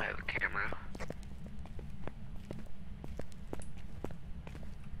reader now. I have a camera.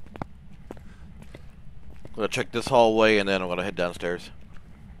 I'm gonna check this hallway and then I'm gonna head downstairs.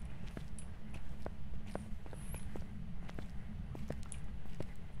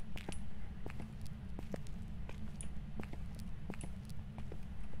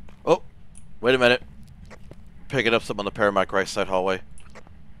 Oh, wait a minute. Picking up something on the paramic right side hallway.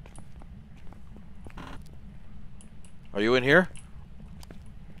 Are you in here?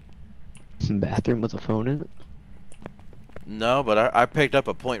 Bathroom with a phone in it? No, but I picked up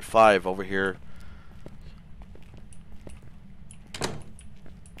a .5 over here.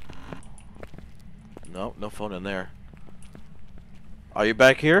 No, no phone in there. Are you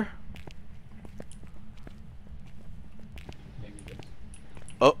back here? Maybe this.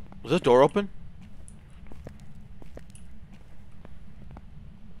 Oh, was this door open?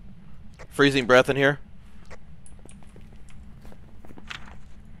 Freezing breath in here.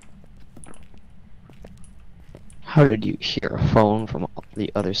 How did you hear a phone from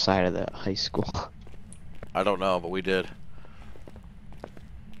the other side of the high school? I don't know, but we did.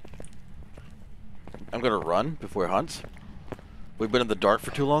 I'm gonna run before it hunts. We've been in the dark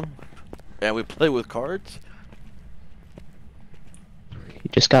for too long, and we play with cards. You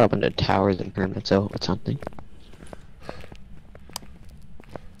just got up into towers and hermits out with something.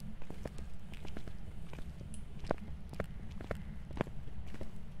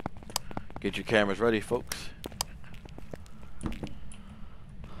 Get your cameras ready, folks.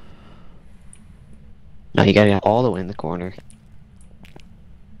 No, you gotta get all the way in the corner.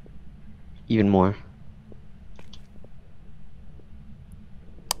 Even more.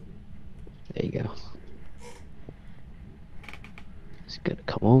 There you go. He's gonna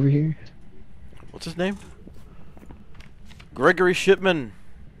come over here. What's his name? Gregory Shipman.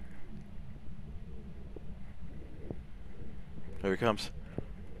 Here he comes.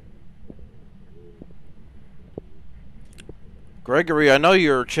 Gregory, I know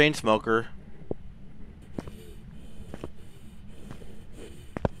you're a chain smoker.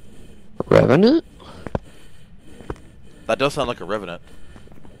 Revenant? That does sound like a revenant.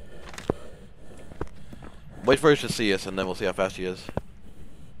 Wait for us to see us, and then we'll see how fast he is.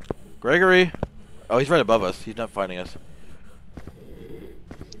 Gregory! Oh, he's right above us. He's not fighting us.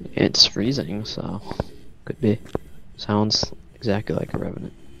 It's freezing, so could be. Sounds exactly like a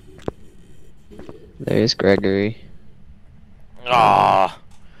revenant. There's Gregory. Ah,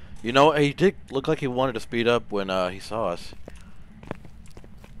 you know, he did look like he wanted to speed up when he saw us.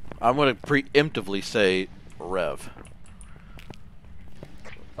 I'm gonna preemptively say Rev.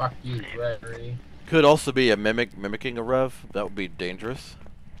 Fuck you, Gregory. Could also be a mimicking a Rev. That would be dangerous.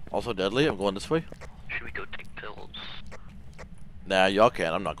 Also deadly. I'm going this way. Should we go take pills? Nah, y'all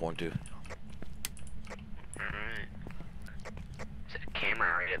can. I'm not going to. Alright. Is that a camera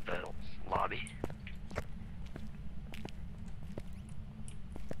right at the lobby?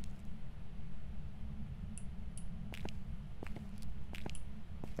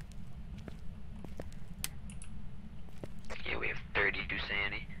 Yeah, we have 32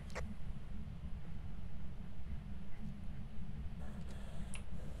 sanity.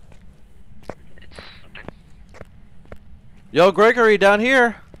 It's something. Yo, Gregory, down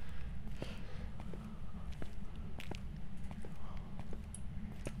here.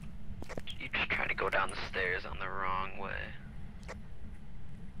 You just try to go down the stairs on the wrong way.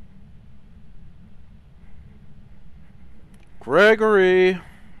 Gregory.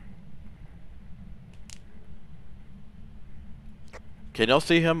 Can y'all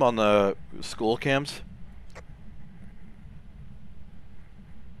see him on the school cams?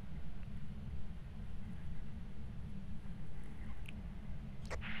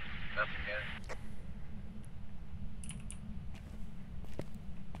 Nothing yet.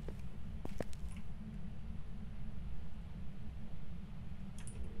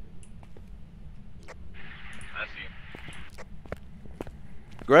 I see him.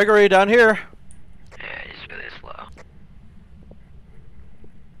 Gregory, down here. Yeah, he's really slow.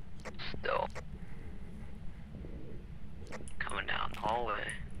 Still. Coming down the hallway.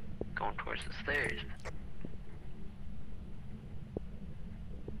 Going towards the stairs.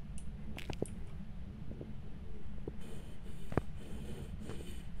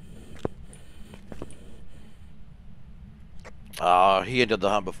 He ended the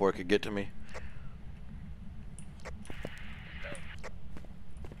hunt before it could get to me.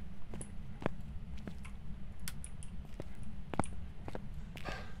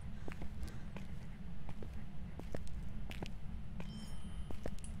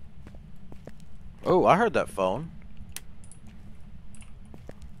 Oh, I heard that phone.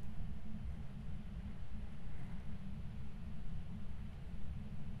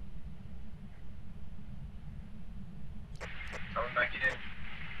 Coming back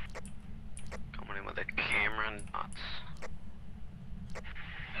in. Coming in with a camera and nuts.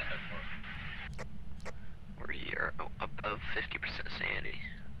 We're above 50% sanity.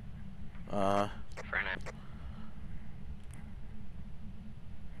 For now.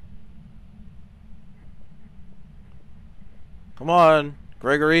 Come on,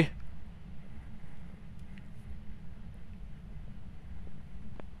 Gregory.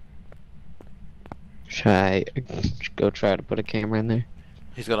 Should I go try to put a camera in there?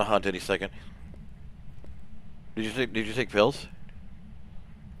 He's gonna hunt any second. Did you take pills?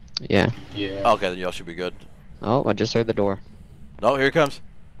 Yeah. Yeah. Okay, then y'all should be good. Oh, I just heard the door. No, here he comes.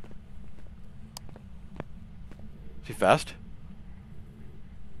 Is he fast?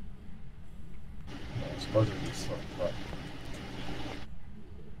 It's supposed to be slow, but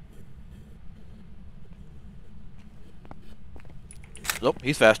Nope,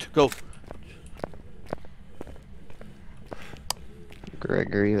 he's fast. Go.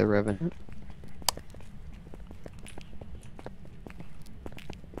 Gregory the Revenant.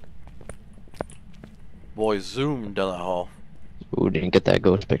 Boy, zoom down that hall. Ooh, didn't get that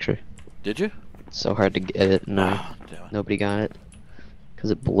ghost picture. Did you? It's so hard to get it. No, Ah, damn it. nobody got it.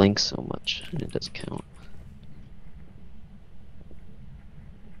 Because it blinks so much, and it doesn't count.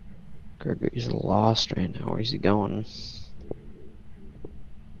 Gregory's lost right now. Where's he going?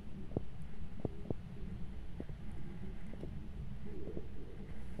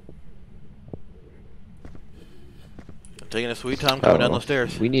 Taking a sweet time coming down Oh, the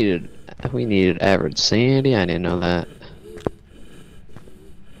stairs. We needed average sanity. I didn't know that.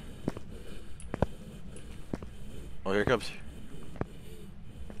 Oh, here it comes.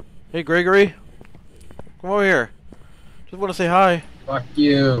 Hey, Gregory. Come over here. Just want to say hi. fuck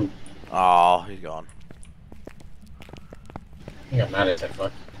you. Oh, he's gone. I think I'm mad at that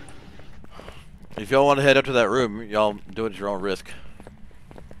fuck. If y'all want to head up to that room, y'all do it at your own risk.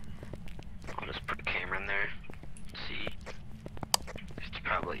 I'll just put a camera in there. See. It's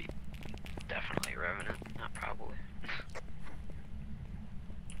probably, definitely Revenant. Not probably.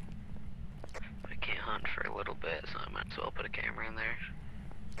 I can't hunt for a little bit, so I might as well put a camera in there.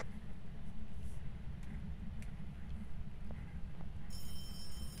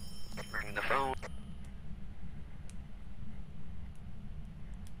 Ring the phone.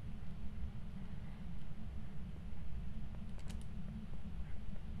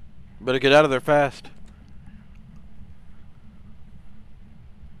 Better get out of there fast.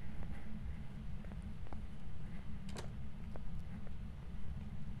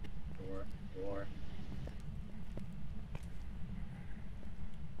 Door.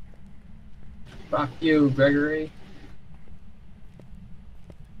 Fuck you, Gregory.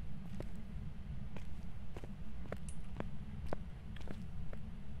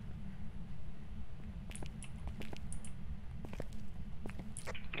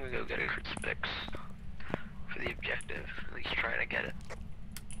 I'm gonna go get a crucifix for the objective. At least try to get it.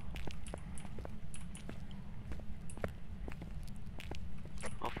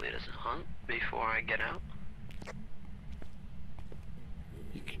 Hopefully it doesn't hunt before I get out.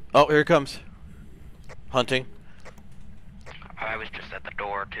 Oh, here it comes. Hunting. I was just at the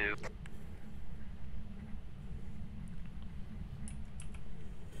door too.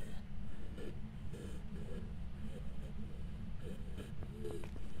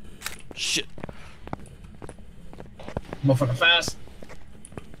 Shit. Motherfucker fast.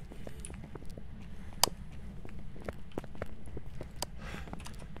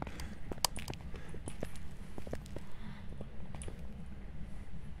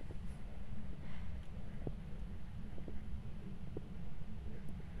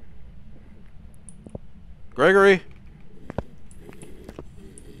 Gregory.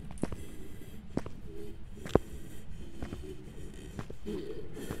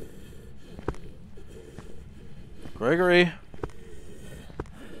 Gregory.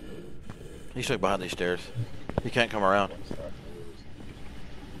 He's stuck behind these stairs. He can't come around.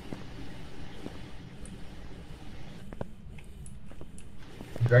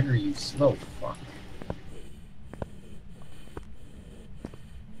 Gregory, you slow fuck.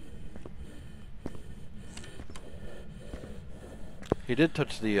 He did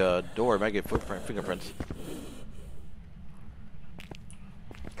touch the door. Might get fingerprints.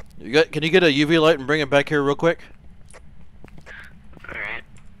 Can you get a UV light and bring it back here real quick? Alright.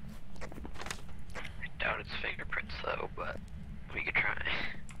 I doubt it's fingerprints though, but we could try.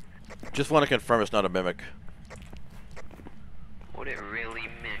 Just want to confirm it's not a mimic. Would it really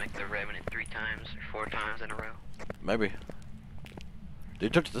mimic the Revenant 3 times or 4 times in a row? Maybe. Did you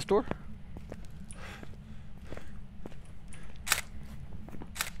touch this door?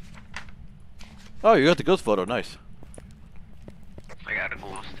 Oh, you got the ghost photo. Nice. I got a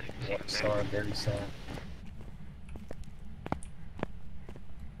glow stick. See What if star? there- Very sad.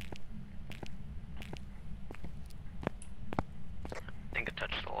 I think it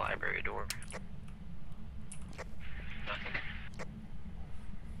touched the library door.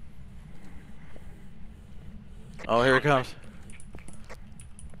 Oh, here it comes.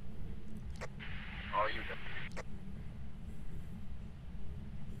 Oh, you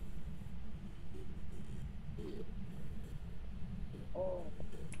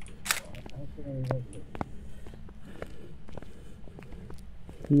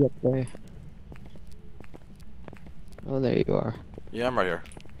He up there. Oh, there you are. Yeah, I'm right here.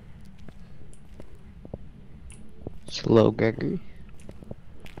 Slow, Gregory.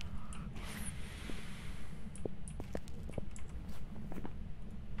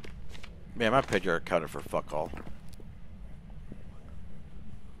 Man, my page are accounted for fuck all.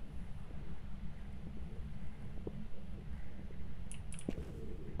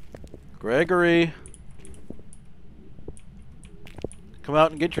 Gregory. Come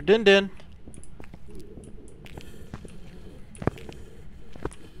out and get your din-din.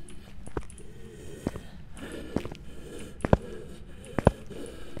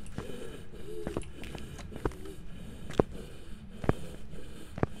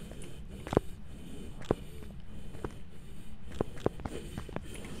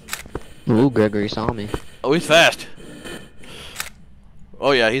 Ooh, Gregory saw me. Oh, he's fast.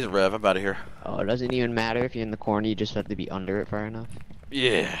 Oh yeah, he's a rev. I'm out of here. Oh, it doesn't even matter if you're in the corner, you just have to be under it far enough.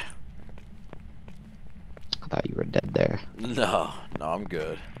 Yeah. I thought you were dead there. No, I'm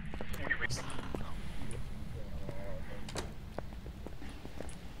good.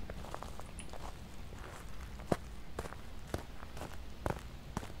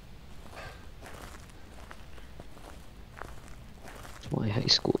 My high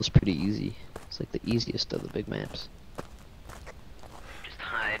school is pretty easy. It's like the easiest of the big maps. Just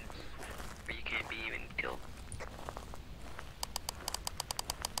hide where you can't be even killed.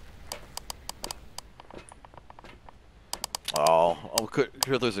 Oh, could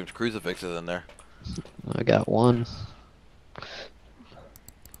there's some crucifixes in there. I got one.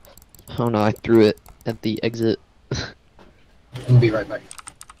 Oh no, I threw it at the exit. I'll be right back.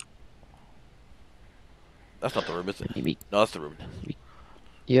 That's not the room, is it? Maybe. No, that's the room.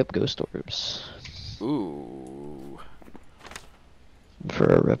 Yep, ghost orbs. Ooh. For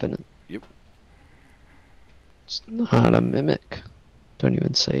a revenant. Yep. It's not a mimic. Don't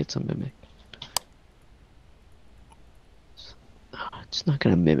even say it's a mimic. It's not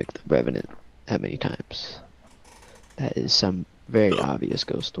gonna mimic the revenant that many times. That is some very obvious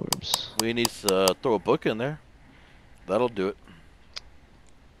ghost orbs. We need to throw a book in there. That'll do it.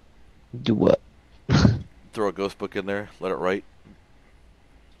 Do what? Throw a ghost book in there. Let it write.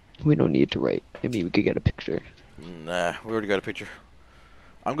 We don't need to write. Maybe we could get a picture. Nah, we already got a picture.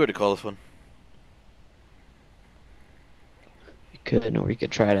 I'm going to call this one. We could, or we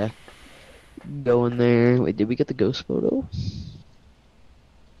could try to go in there. Wait, did we get the ghost photo?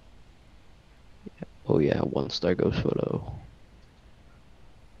 Yeah. Oh yeah, 1-star ghost photo.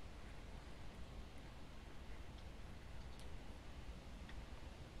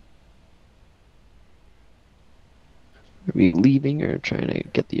 Are we leaving or trying to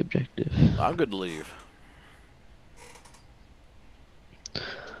get the objective? I'm good to leave.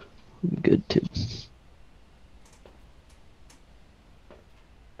 I'm good too.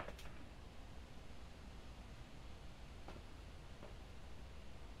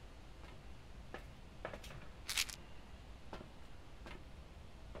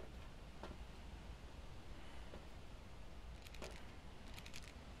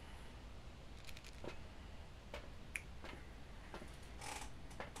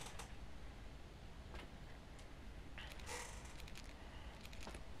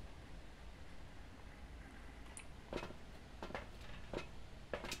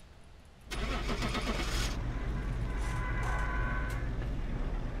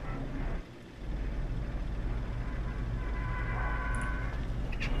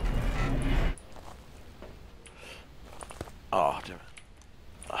 Oh, damn it.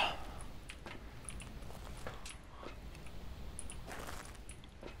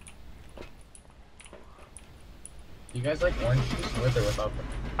 You guys like orange juice with or without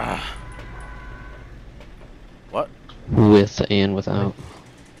them? What? With and without.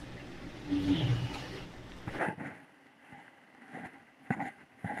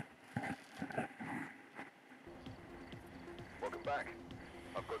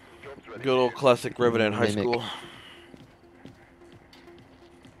 Good old classic Revenant High Mimic. School.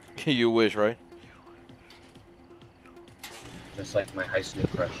 You wish, right? Just like my high school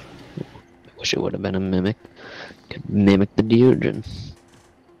crush. Wish it would have been a mimic. Could mimic the deogen.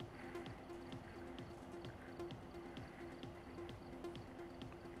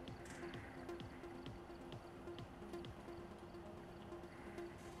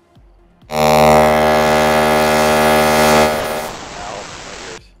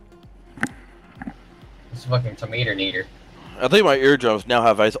 It's fucking tomato nader. I think my eardrums now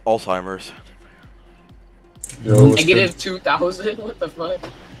have Alzheimer's. Yo, what's Negative good? 2,000? What the fuck?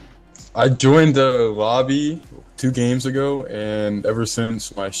 I joined the lobby 2 games ago, and ever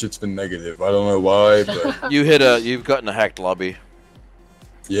since my shit's been negative. I don't know why, but You've gotten a hacked lobby.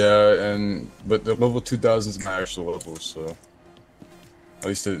 yeah, but the level 2000 is my actual level, so at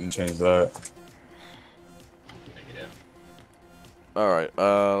least it didn't change that. Negative. Alright,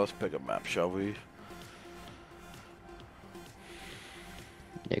 let's pick a map, shall we?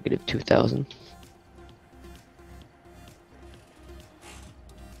 Negative 2,000.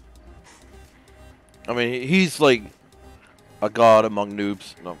 I mean, he's like a god among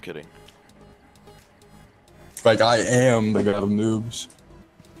noobs. No, I'm kidding. Like, I am the god of noobs.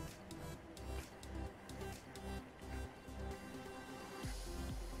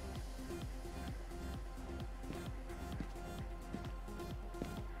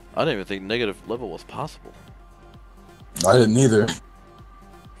 I didn't even think negative level was possible. I didn't either.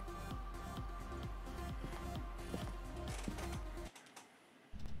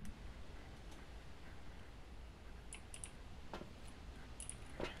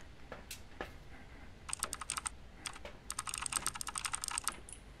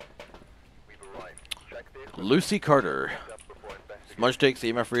 Lucy Carter. Smudge sticks,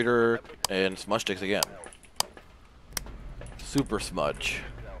 EMF reader, and smudge sticks again. Super smudge.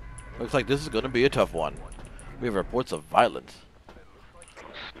 Looks like this is going to be a tough one. We have reports of violence.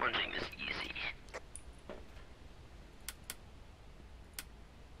 Smudging is easy.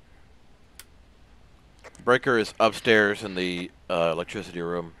 breaker is upstairs in the electricity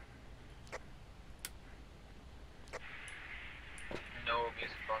room. No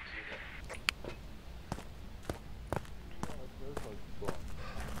music box either.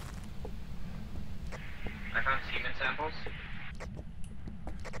 I found semen samples.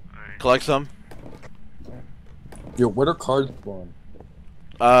 Collect some. Yo, where do cards spawn?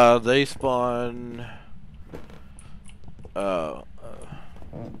 They spawn.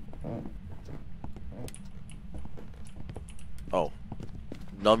 Oh,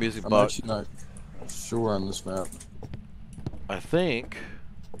 no music I'm box. actually not sure on this map. I think.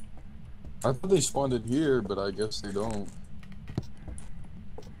 I thought they spawned it here, but I guess they don't.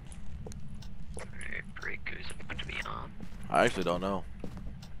 Alright, breaker's about to be on. I actually don't know.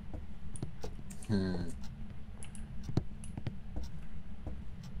 Hmm.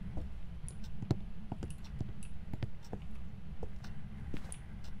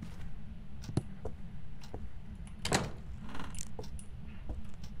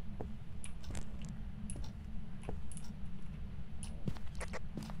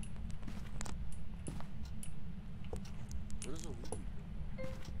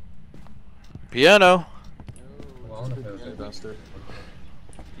 Piano. Well, I don't know if it was Bastard.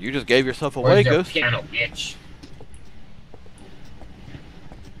 You just gave yourself away, Where's your Ghost. piano, bitch?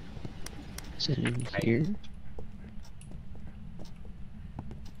 Is it in here?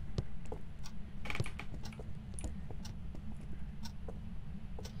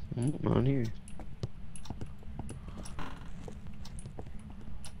 On here.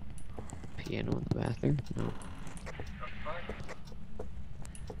 Piano in the bathroom? No.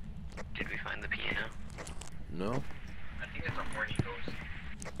 Did we find the piano? No, I think it's a horny ghost.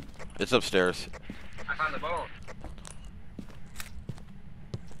 it's upstairs. I found the bone.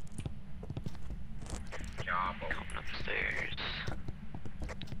 Jobbo. Coming upstairs.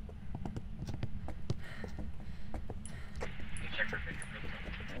 You check her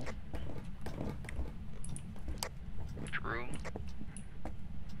fingerprints. Which room?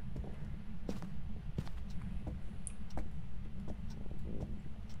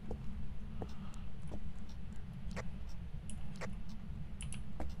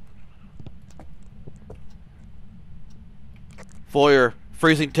 Foyer.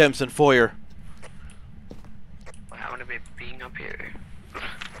 Freezing temps in foyer. What happened to me being up here?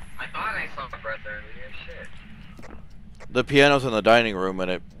 I thought I saw breath earlier. Shit. The piano's in the dining room,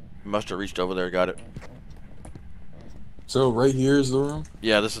 and it must have reached over there and got it. So right here is the room?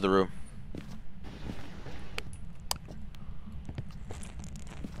 Yeah, this is the room.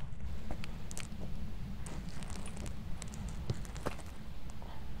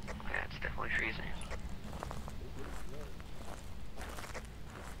 Yeah, it's definitely freezing.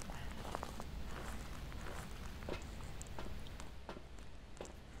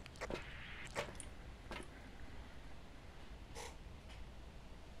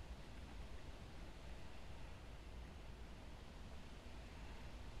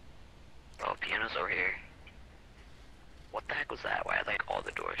 Oh, piano's over here. What the heck was that? Why are like all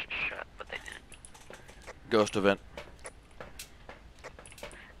the doors shut, but they didn't? Ghost event.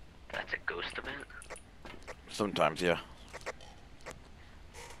 That's a ghost event? Sometimes, yeah.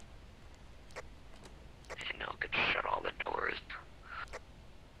 I didn't know it could shut all the doors.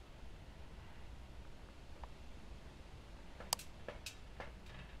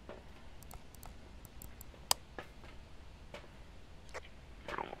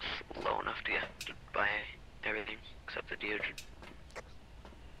 We're almost low enough to get to buy everything except the deodorant.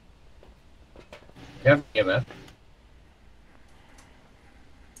 Yeah, EMF.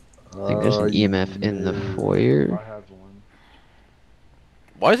 I think there's an EMF in the foyer. I have one.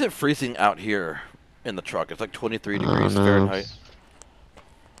 Why is it freezing out here in the truck? It's like 23 I don't degrees know. Fahrenheit.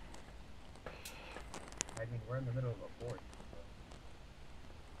 I mean, we're in the middle of a fort.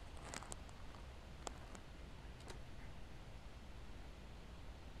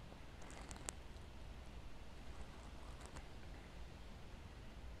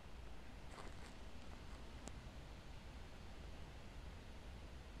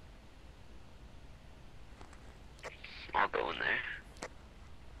 I'll go in there.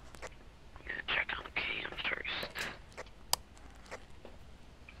 I'm gonna check on the cams first.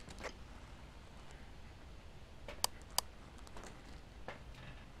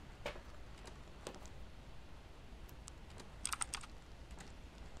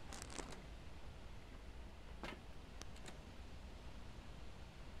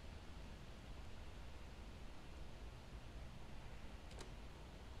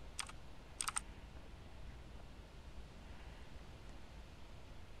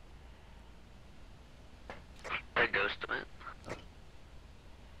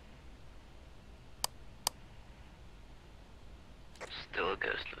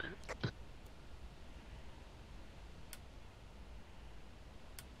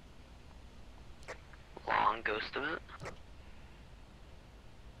 most of it.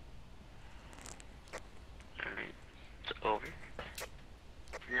 Alright, it's over.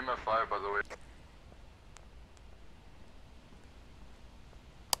 EMF 5, by the way.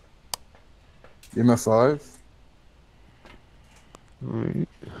 EMF 5? Alright.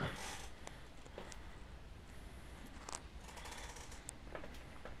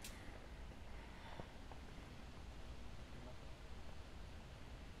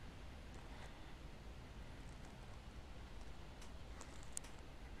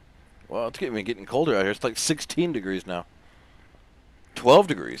 Well, it's getting colder out here. It's like 16 degrees now. 12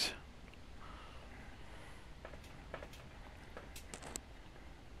 degrees.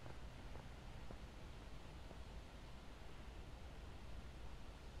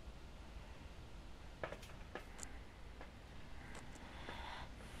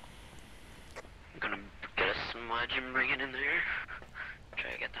 I'm gonna get a smudge and bring it in there.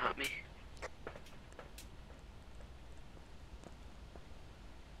 Try to get that me.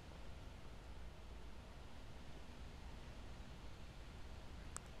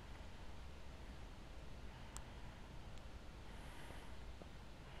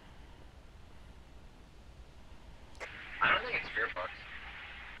 I don't think it's Spirit Box.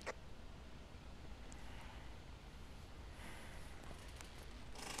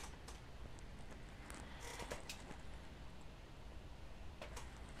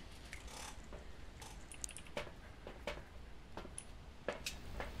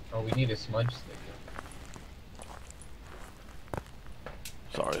 Oh, we need a smudge stick.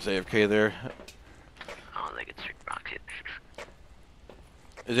 Sorry, is AFK there? I don't think it's Spirit Box either.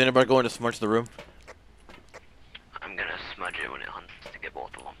 Is anybody going to smudge the room? I'm gonna smudge it when it hunts to get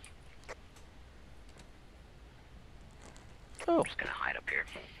both of them. Oh. I'm just gonna hide up here.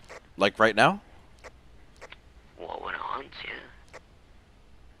 Like right now? Well, when it hunts, yeah.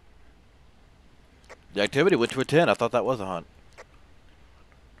 The activity went to a 10. I thought that was a hunt.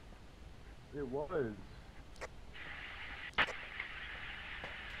 It was.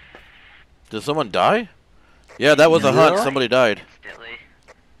 Did someone die? Yeah, that was a hunt. Yeah. Somebody died. Instantly.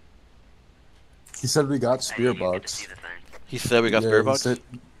 He said we got I Spirit didn't even get to Box. see the thing. He said we got Yeah, spirit he box? said-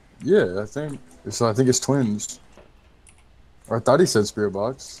 yeah, I think. So I think it's twins. Or I thought he said Spirit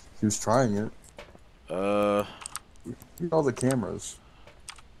Box. He was trying it. Look at all the cameras.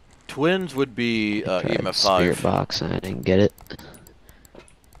 Twins would be I tried EMF Spirit 5. box and I didn't get it.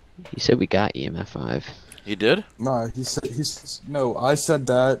 He said we got EMF 5. He did? Nah, no, I said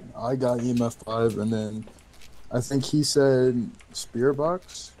that. I got EMF 5, and then I think he said Spirit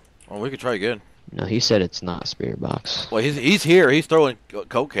Box. Well, we could try again. No, he said it's not Spirit box. Well, he's here. He's throwing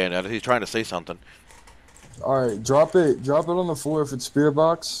coke can at it. He's trying to say something. Alright, drop it on the floor if it's Spirit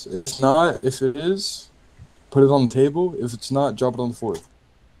Box. If not, if it is, put it on the table. If it's not, drop it on the floor.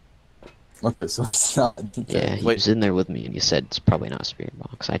 Okay, so it's not. Yeah, he Wait. was in there with me and he said it's probably not Spirit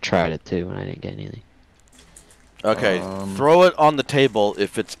box. I tried it too and I didn't get anything. Okay, throw it on the table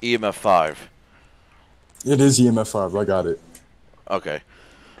if it's EMF 5. It is EMF 5, I got it. Okay.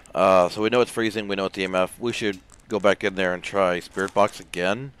 So we know it's freezing. We know it's EMF. We should go back in there and try Spirit Box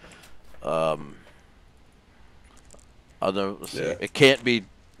again. Let's see. Yeah. It can't be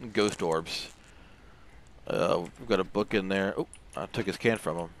Ghost Orbs. We've got a book in there. Oh, I took his can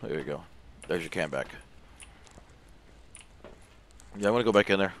from him. There you go. There's your can back. Yeah, I'm gonna go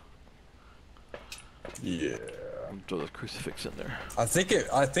back in there. Yeah. Throw the crucifix in there. I think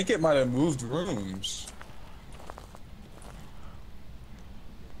it might have moved rooms.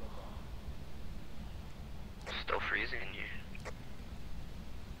 Still freezing in you.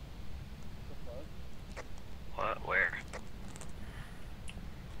 What? Where?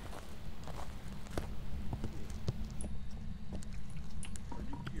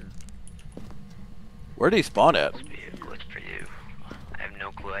 Where did he spawn at? Must be a glitch for you. I have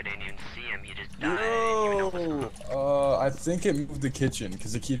no clue. I didn't even see him. He just died. I didn't even know it was him. I think it moved the kitchen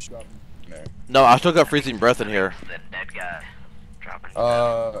because it keeps dropping there. No, I still got freezing breath in here. The dead guy dropping.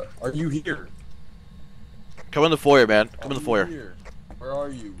 Are you here? Come in the foyer, man. Come in Are the you foyer. here? Where are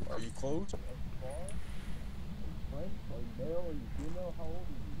you? Are you close?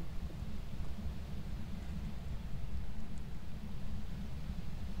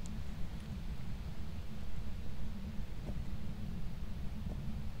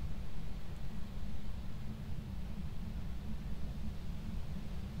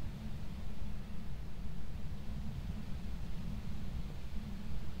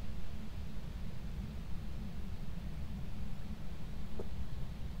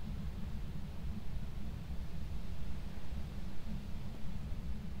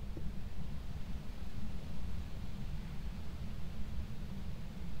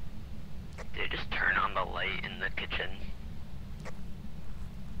 Did it just turn on on the light in the kitchen.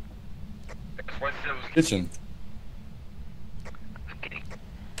 Kitchen. I'm kidding.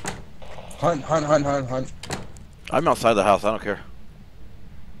 Hunt, hunt, hunt, hunt, hunt. I'm outside the house. I don't care.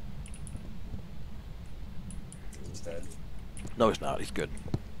 He's dead. No, he's not. He's good.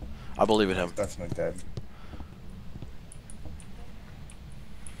 I believe in him. He's definitely dead.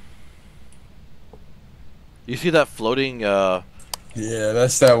 You see that floating? Yeah,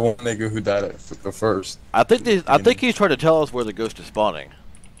 that's that one nigga who died at the first. I think he's trying to tell us where the ghost is spawning.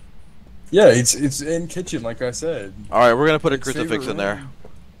 Yeah, it's in kitchen, like I said. All right, we're gonna put a Its crucifix favorite in there. room.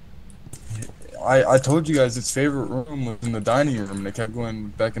 I told you guys its favorite room was in the dining room, and it kept going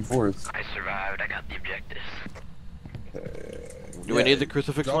back and forth. I survived. I got the objectives. Do we need the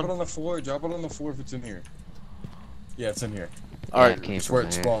crucifix Drop one? it on the floor. Drop it on the floor if it's in here. Yeah, it's in here. All right. it came It's from where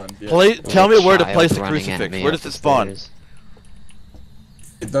it there. spawned. Yeah. Tell me where to Child place the running at crucifix. me Where up does it the spawn? stairs.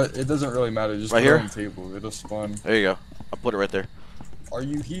 It doesn't really matter. Just Right put here? it on the table. It'll spawn. There you go. I'll put it right there. Are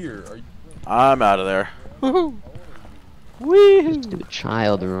you here? Are you? I'm out of there. Woohoo! Wee! Stupid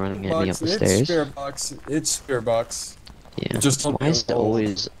child running at me up the It's stairs. spare box. It's spare box. Yeah. Just told Why me is it it was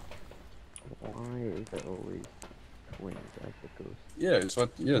always? Why is it always twins as the ghost? Yeah, it's what.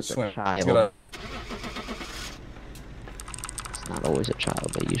 Yeah, it's It's a swim. It's child. gotta- It's not always a child,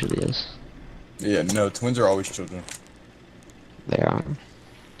 but it usually is. Yeah, no, twins are always children. They are.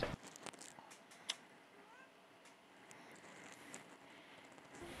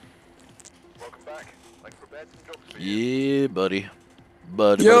 Yeah, buddy.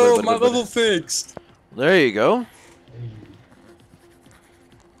 Buddy. Yo, buddy, my buddy. level fixed. There you go.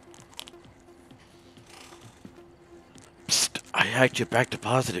 Psst, I hacked you back to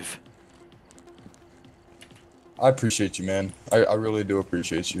positive. I appreciate you, man. I really do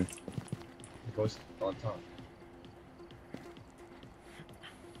appreciate you. Ghost on top.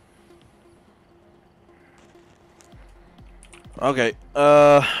 Okay.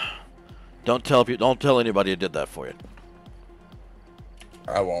 Don't tell anybody I did that for you.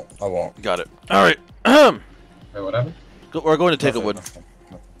 I won't. I won't. Got it. All right. Wait, what happened? We're going to Nothing, Tanglewood. nothing.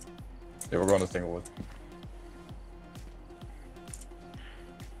 Yeah, we're going to Tanglewood.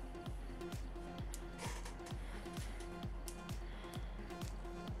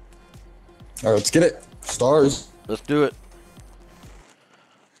 Alright, let's get it. Stars. Let's do it.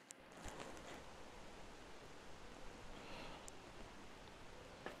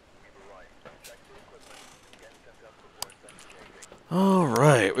 All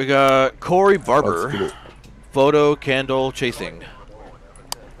right, we got Corey Let's get Barber, it. photo candle chasing.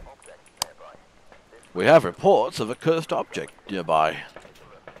 We have reports of a cursed object nearby.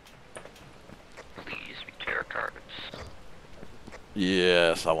 Please be tarot cards.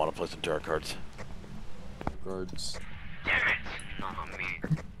 Yes, I want to play some tarot cards. Guards. Damn it, not me.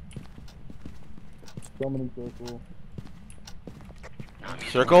 So many circle. Not me.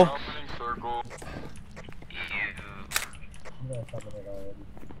 Circle? Circle. You. I'm gonna summon it already.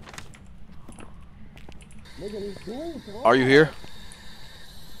 Look at his doing. Are you here?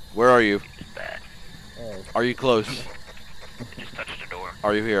 Where are you? It's bad. Oh, Are you close? Just touched the door.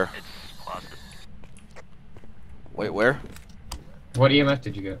 Are you here? It's closet. Wait, where? What EMF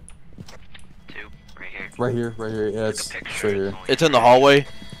did you get? 2, right here. Right here, right here. Yeah, it's Picture. right here. only It's in the hallway.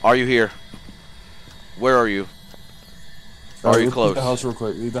 Are you here? Where are you? Are you Leave close? the house real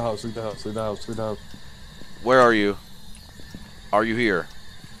quick. Leave the house. Leave the house. Leave the house. Leave the house. Where are you? Are you here?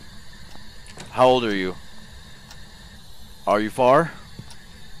 How old are you? Are you far?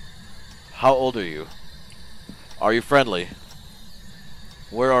 How old are you? Are you friendly?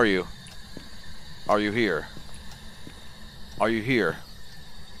 Where are you? Are you here? Are you here?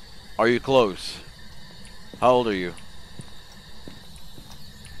 Are you close? How old are you?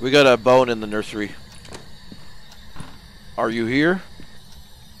 We got a bone in the nursery. Are you here?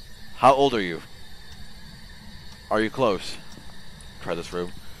 How old are you? Are you close? Try this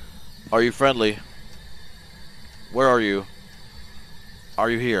room. Are you friendly? Where are you? Are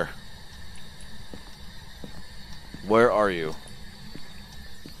you here? Where are you?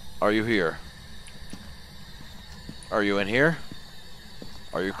 Are you here? Are you in here?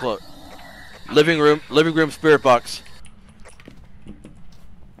 Are you close? Living room spirit box.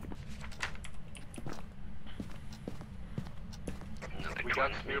 Nothing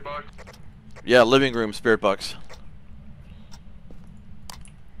going on. Yeah, living room spirit box.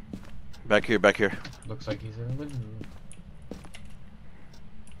 Back here, back here. Looks like he's in the living room.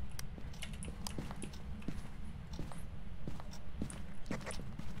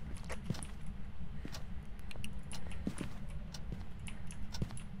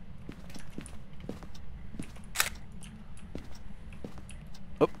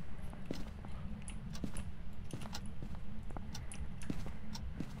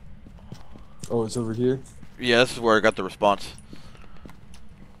 Oh, it's over here? Yeah, this is where I got the response.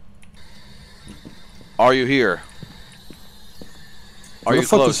 Are you here? Are Where you the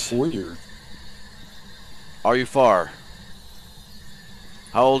fuck close? is foyer? Are you far?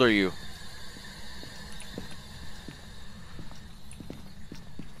 How old are you?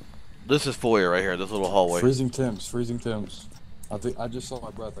 This is foyer right here, this little hallway. Freezing temps, freezing temps. I think I just saw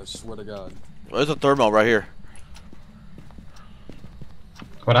my breath, I swear to God. There's a thermal right here.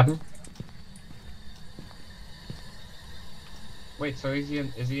 What happened? Wait, so is he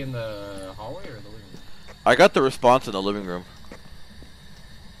in the hallway or the living room? I got the response in the living room.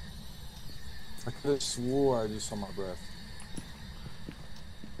 I could have swore I just saw my breath.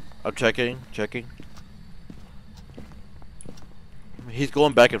 I'm checking. He's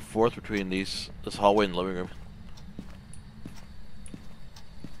going back and forth between this hallway and the living room.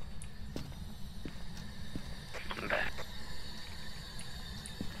 I'm back.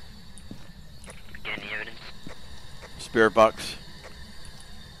 Get any evidence? Spirit box.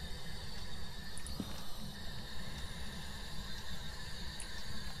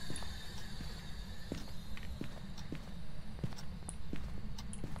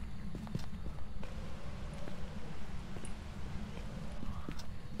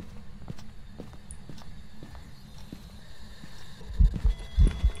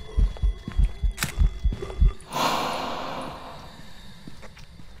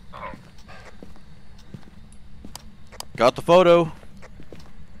 Oh, Got the photo.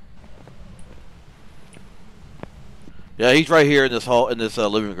 Yeah, he's right here in this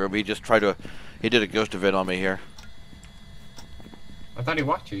living room. He just he did a ghost event on me here. I thought he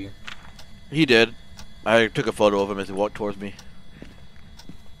walked to you. He did. I took a photo of him as he walked towards me.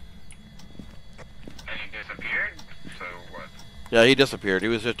 and he disappeared. So what? Yeah, he disappeared. He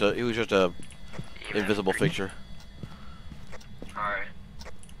was just a Even invisible after- fixture. All right.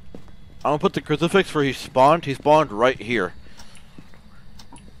 I'm gonna put the crucifix where he spawned. He spawned right here.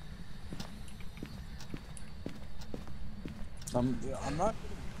 I'm not.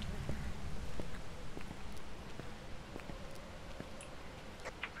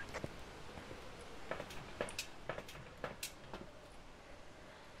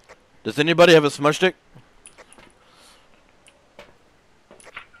 Does anybody have a smudge stick?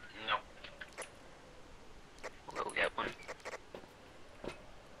 No. We'll go get one.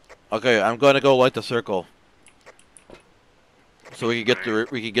 Okay, I'm gonna go light the circle. So we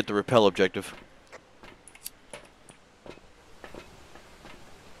can get the repel objective.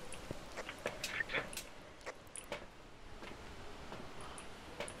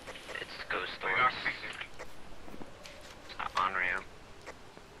 It's ghost We got stories. fixing. It's not unreal.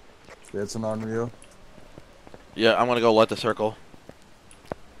 Yeah, it's an unreal. Yeah, I'm gonna go light the circle.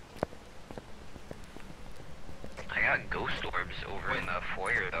 I got ghost orbs over in the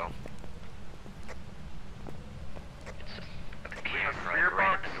foyer though. It's just the We have camera spirit right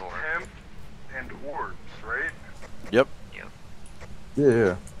box, at the door. temp, and orbs, right? Yep.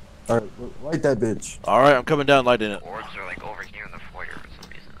 Yeah. Alright, light that bitch. Alright, I'm coming down lighting it. Orbs are like over here in the foyer for some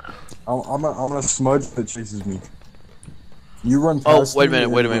reason I'm a smudge that chases me. You run Oh, past wait a me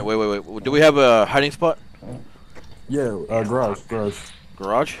minute, and- wait. Do we have a hiding spot? Yeah, garage.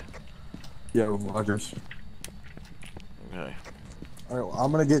 Garage? Yeah, Rogers. Okay. Alright,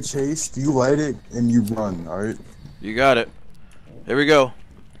 I'm gonna get chased. You light it and you run, alright? You got it. Here we go.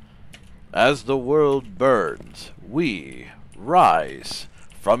 As the world burns, we rise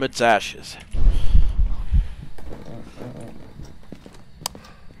from its ashes.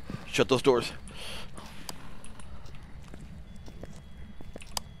 Shut those doors.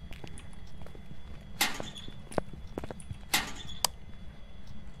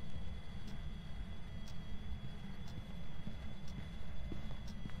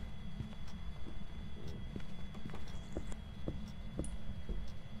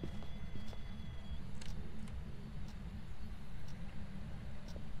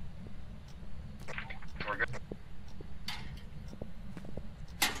 We're good.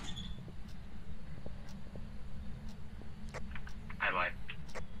 I lied.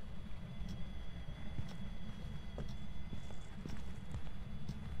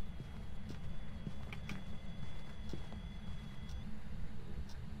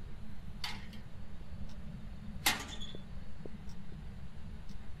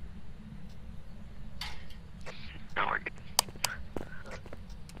 now. We're good.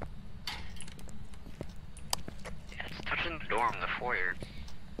 Yeah, it's touching the door in the foyer.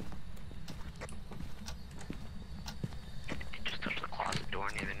 It just touched the closet door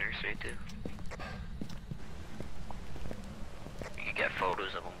near the nursery too. You can get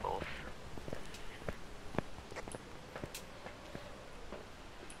photos of them both.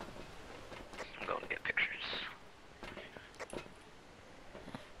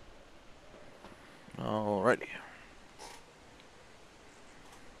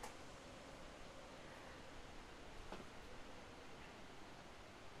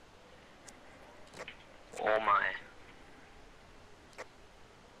 my.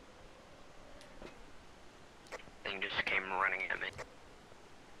 Thing just came running at me.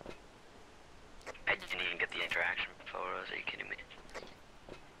 I didn't even get the interaction photos, are you kidding me?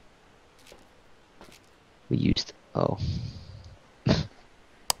 We used. Oh.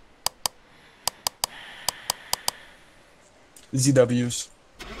 ZWs.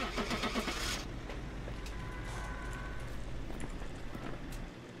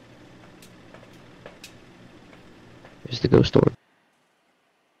 Here's the ghost orb.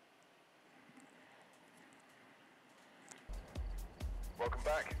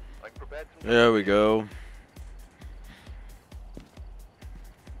 There we go.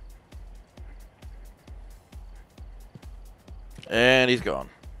 And he's gone.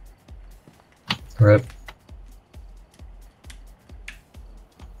 Rip.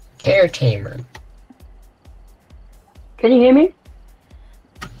 Air tamer. Can you hear me?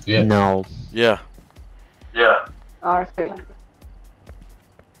 Yeah. No. Yeah. Oh, okay.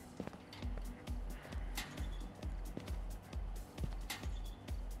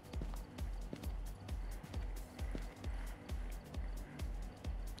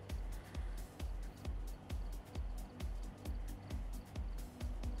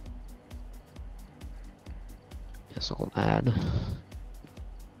 Guess I'll add.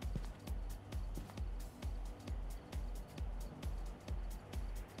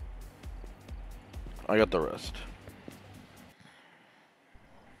 I got the rest.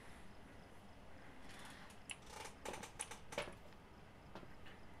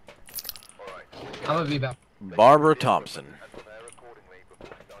 I'm gonna be back. Barbara Thompson.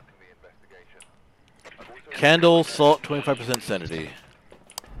 Candle, salt, 25% sanity.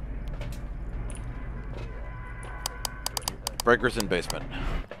 Breakers in basement.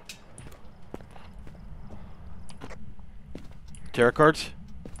 Tarot cards?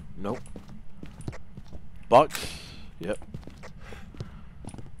 Nope. Box? Yep.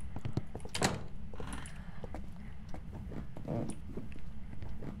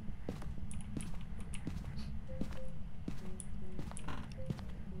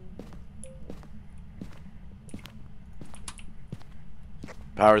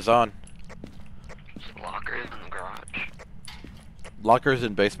 Power's on. Just lockers in the garage. Lockers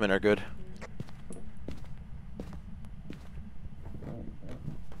in basement are good.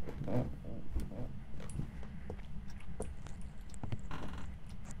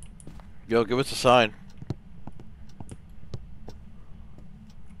 Yo, give us a sign.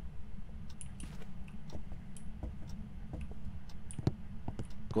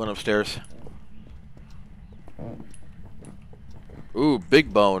 Going upstairs. Ooh,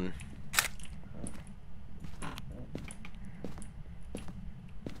 big bone.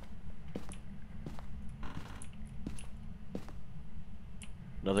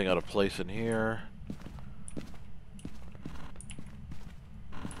 Nothing out of place in here.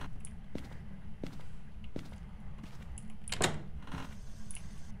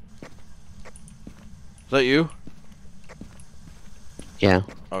 Is that you? Yeah.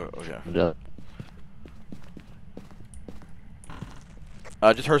 Oh, okay. Duh.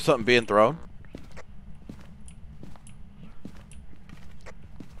 I just heard something being thrown.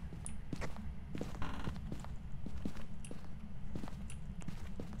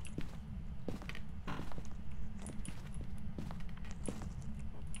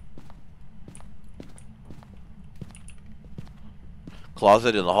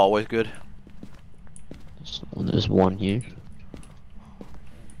 Closet in the hallway's good. There's one here.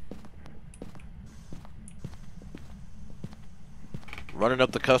 Running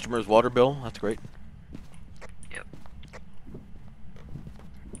up the customer's water bill. That's great. Yep.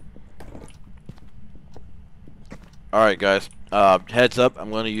 Alright, guys. Heads up.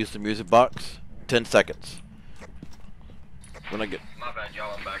 I'm going to use the music box. 10 seconds. When I get... My bad,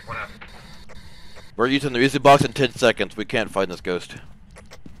 y'all. I'm back. What happened? We're using the music box in 10 seconds. We can't find this ghost.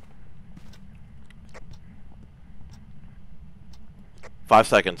 Five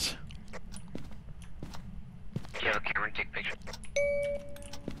seconds. Do you have a camera to take pictures?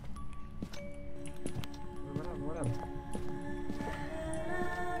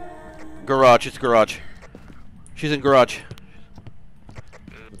 Garage. It's garage. She's in garage.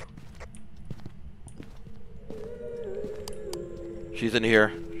 She's in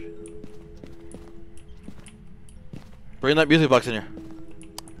here. Bring that music box in here.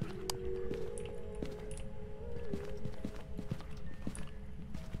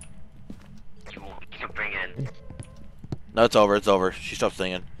 You won't bring in. No, it's over. It's over. She stopped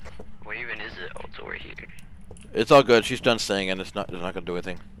singing. What even is it? Oh, it's over here. It's all good. She's done singing. It's not gonna do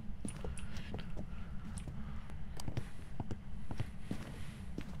anything.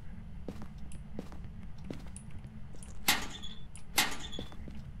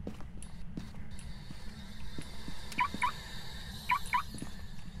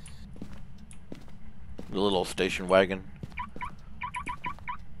 little station wagon.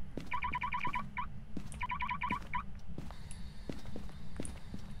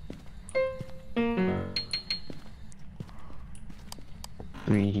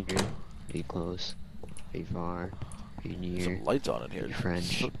 Are you here? Are you close? Are you far? Are you near? Some lights on in here. Are you It's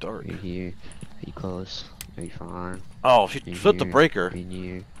French? so dark. Are you here? Are you close? Are you far? Oh, she Are you flipped the near? breaker. Are you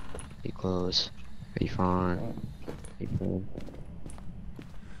near? Are you close? Are you far? Are you far?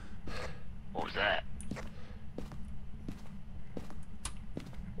 What was that?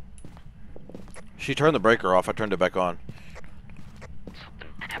 She turned the breaker off. I turned it back on. Something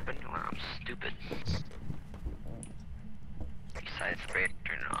happened or I'm stupid. Besides the breaker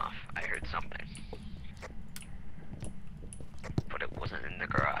turning off, I heard something. But it wasn't in the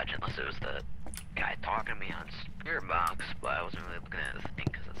garage unless it was the guy talking to me on Spirit Box, but I wasn't really looking at the thing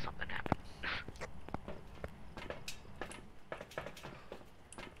because something happened.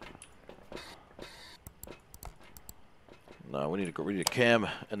 No, we need a cam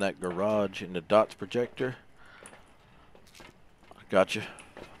in that garage in the dots projector. Gotcha.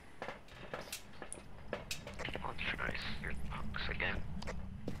 I'll try Spirit Box again.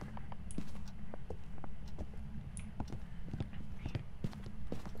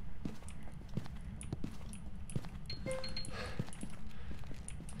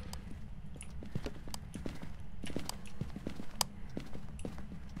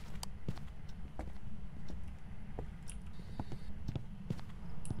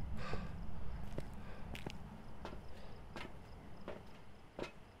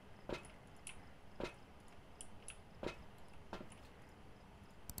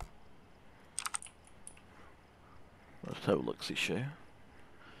 Let's have a look, see, Shay.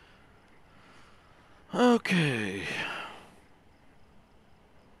 Okay.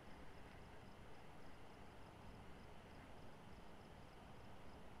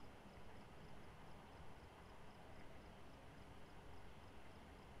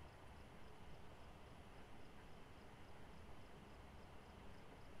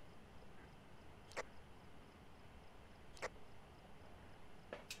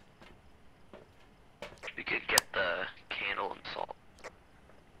 We could get the candle and salt.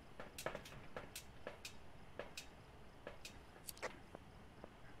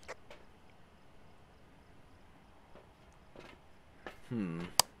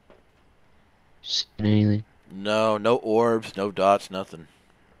 Seen anything? No, no orbs, no dots, nothing.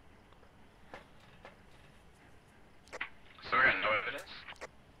 So we got no evidence?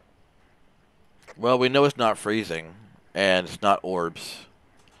 Well, we know it's not freezing, and it's not orbs.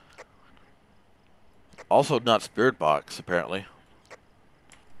 Also, not Spirit Box, apparently.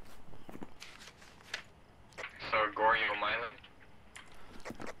 So Gorio Mylan?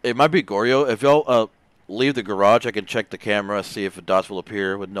 It might be Goryo. If y'all leave the garage, I can check the camera, see if the dots will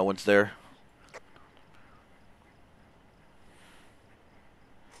appear when no one's there.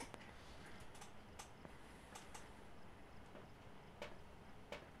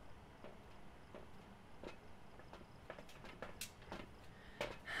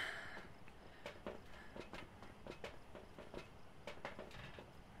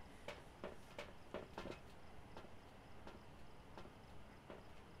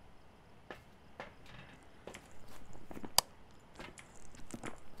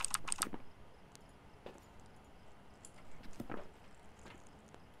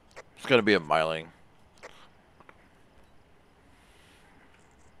 It's gonna be a miling.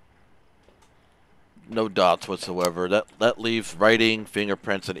 No dots whatsoever. That leaves writing,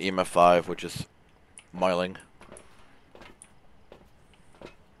 fingerprints, and EMF5, which is miling.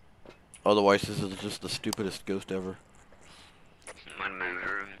 Otherwise, this is just the stupidest ghost ever. One of my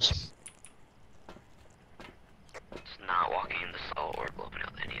rooms. It's not walking in the salt or blowing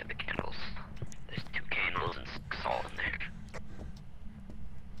out any of the candles. There's 2 candles and 6 salt in there.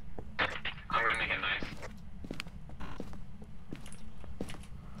 I'm gonna make it nice.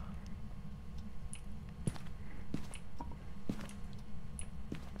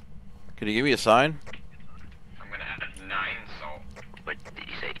 Can you give me a sign? I'm gonna add 9 salt. What did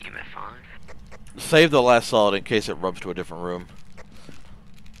you say, EMF5? Save the last solid in case it rubs to a different room.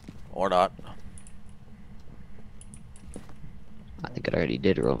 Or not. I think it already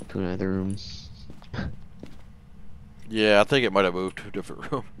did roll to another room. Yeah, I think it might have moved to a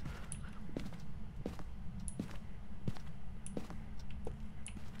different room.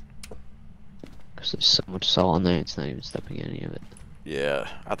 Because there's so much salt in there, it's not even stepping in any of it. Yeah,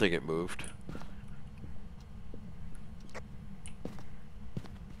 I think it moved.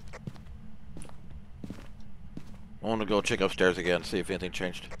 I want to go check upstairs again, see if anything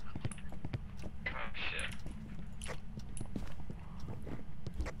changed. Oh shit.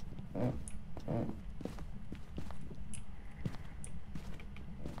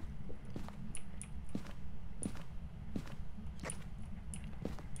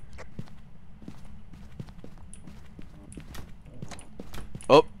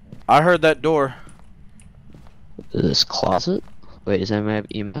 I heard that door. This closet? Wait, does that have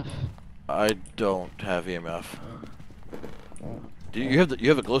EMF? I don't have EMF. Do you have you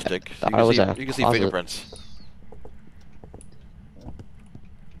have a glow stick? So I was you at can see closet. fingerprints.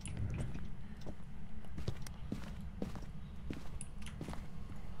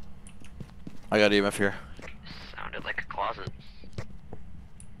 I got EMF here. Sounded like a closet.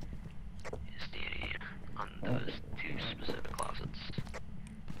 Is the on those two specific closets.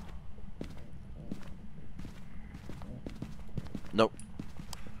 Nope.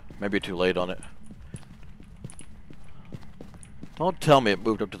 Maybe too late on it. Don't tell me it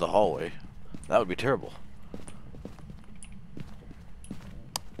moved up to the hallway. That would be terrible.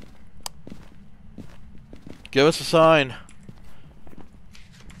 Give us a sign.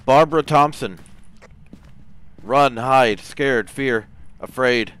 Barbara Thompson. Run, hide, scared, fear,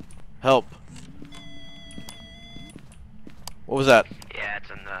 afraid, help. What was that? Yeah, it's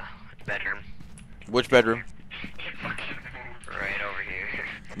in the bedroom. Which bedroom? Right over here.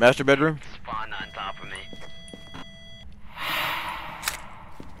 Master bedroom? Spawned on top of me.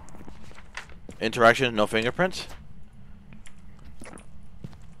 Interaction, no fingerprints?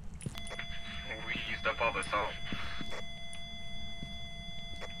 We used up all the salt.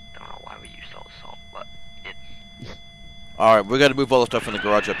 Don't know why we used all the salt, but it. Alright, we gotta move all the stuff in the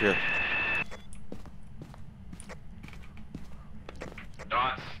garage up here.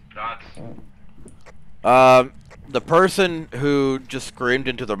 Dots. The person who just screamed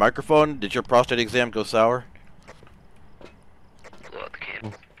into the microphone, did your prostate exam go sour? Blow out the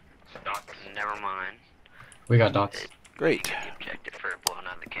candle. Dots. Never mind. We got dots. Great. The objective for blowing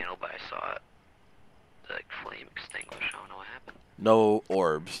out the candle, but I saw it. The flame extinguish. I don't know what happened. No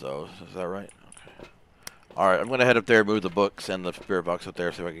orbs, though. Is that right? Okay. Alright, I'm gonna head up there, move the books and the spirit box up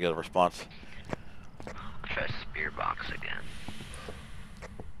there, see if I can get a response. I'll try spear box again.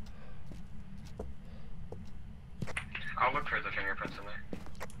 I'll look for the fingerprints in there.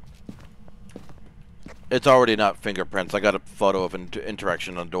 It's already not fingerprints. I got a photo of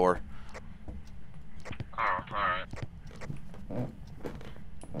interaction on the door. Oh, alright.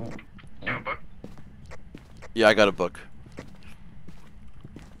 You have a book? Yeah, I got a book.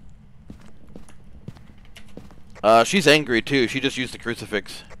 She's angry too. She just used the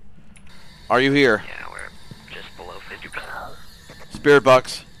crucifix. Are you here? Yeah, we're just below 50%. Spirit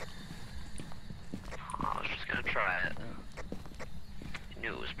box. I was just gonna try it. I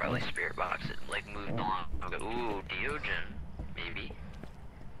knew it was probably spirit box. It like moved along. I go, ooh, Diogen, maybe.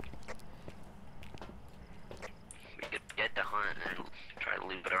 We could get to hunt and try to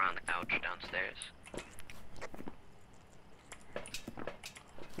loop it around the couch downstairs.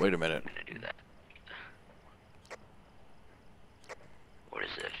 Wait a minute. I'm gonna do that. What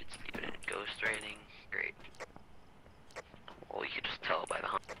is this? It's even a ghost rating. Great. Well, you could just tell by the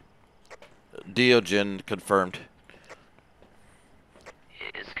hunt. Diogen confirmed.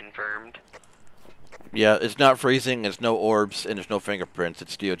 It is confirmed. Yeah, it's not freezing, there's no orbs, and there's no fingerprints.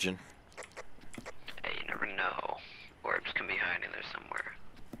 It's Diogen. Hey, you never know. Orbs can be hiding there somewhere.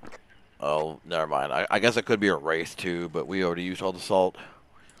 Oh, never mind. I guess it could be a wraith too, but we already used all the salt.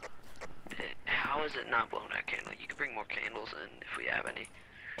 How is it not blown out candle? You could bring more candles in if we have any.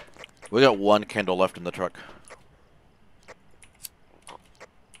 We got one candle left in the truck. Well,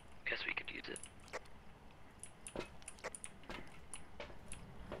 guess we could use it.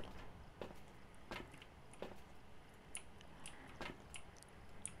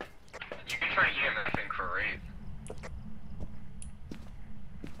 You can try EMFing for Wraith.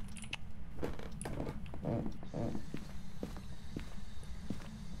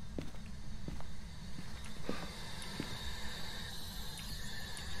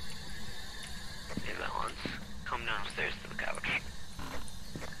 Hey, Valance, come downstairs to the couch.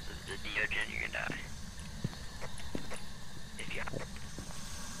 The Diogen, you're gonna die. If you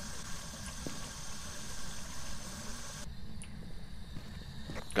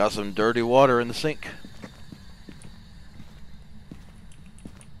Got some dirty water in the sink.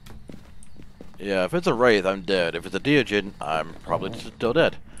 Yeah, if it's a wraith, I'm dead. If it's a Diogen, I'm probably just still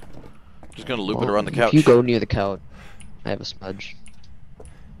dead. Just gonna loop it around the couch. If you go near the couch, I have a smudge.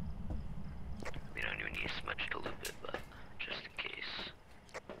 we don't even need a smudge to loop it, but just in case.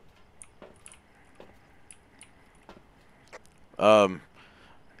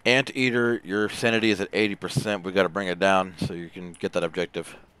 Anteater, your sanity is at 80%. We gotta bring it down so you can get that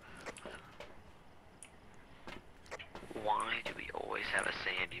objective. Why do we always have a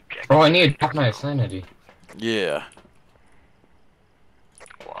sandy objective? Bro, I need to drop my sanity. Yeah.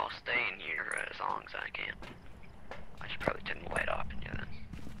 Well, I'll stay in here for as long as I can. I should probably turn the light off in here then.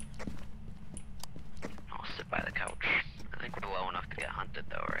 I'll sit by the couch. I think we're low enough to get hunted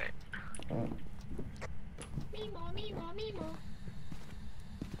though, right?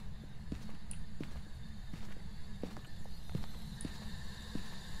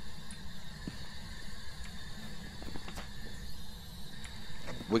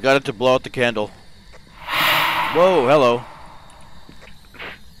 We got it to blow out the candle. Whoa, hello.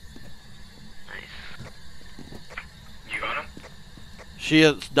 Nice. You got him? She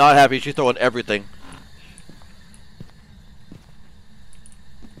is not happy. She's throwing everything.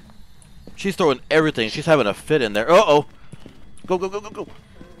 She's throwing everything. She's having a fit in there. Uh-oh. Go, go, go, go, go.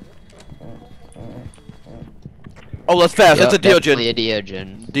 Oh, that's fast. Yep, That's a definitely Deogen. a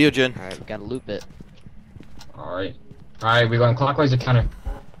Deogen. Deogen. Alright, we gotta loop it. Alright. Alright, we going clockwise or counter?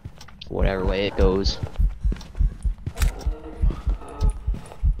 Whatever way it goes.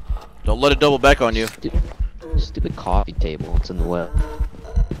 Don't let it double back on you. Stupid coffee table. It's in the way.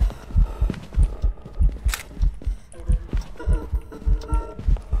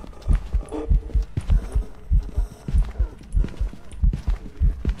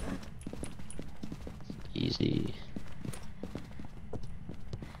 Easy.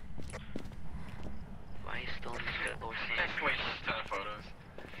 Why are you still in the lower Next scene? week, ton of photos.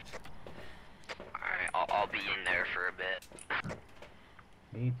 Alright, I'll be in there for a bit.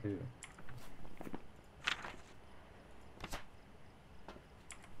 Me too.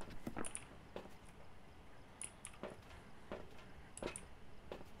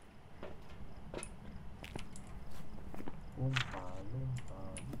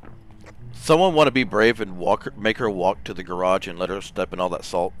 Someone want to be brave and make her walk to the garage and let her step in all that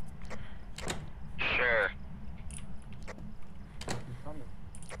salt? Sure.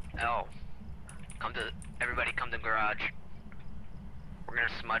 Oh. Everybody come to the garage. We're gonna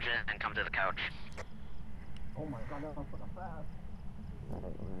smudge it and come to the couch. Oh my god, that was so fast.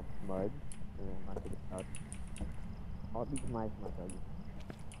 Alright, we're gonna smudge. And then onto the couch. I'll be my smudge.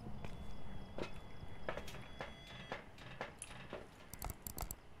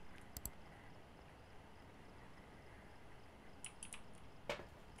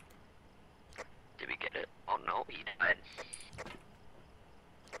 Did we get it? Oh no, he died.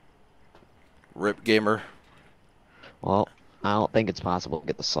 Rip gamer. Well, I don't think it's possible to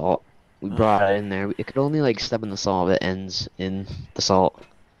get the salt. We brought it in there. It could only like step in the salt if it ends in the salt.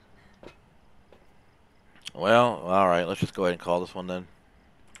 Well, alright. Let's just go ahead and call this one then.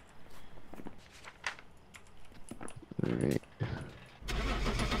 Alright.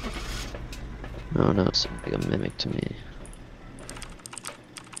 Oh no, it seemed like a mimic to me.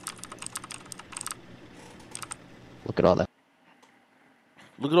 Look at all that.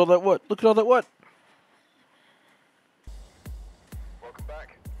 Look at all that what? Look at all that what? Welcome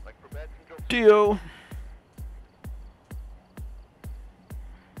back. Like for bed and jokes. Dio.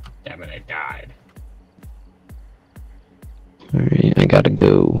 Damn it, I died. Alright, I gotta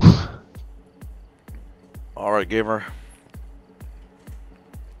go. Alright, gamer.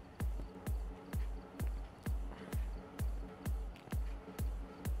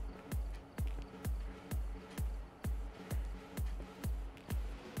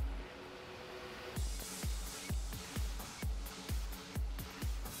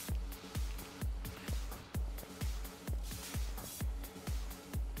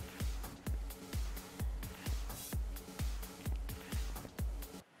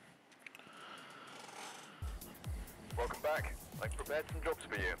 Welcome back. Like for bed and jokes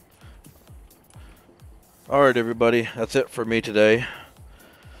for you. Alright, everybody. That's it for me today.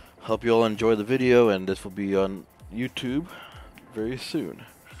 Hope you all enjoy the video, and this will be on YouTube very soon.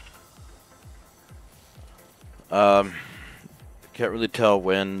 Can't really tell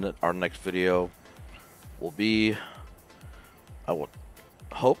when our next video will be. I will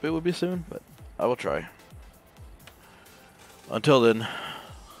hope it will be soon, but I will try. Until then,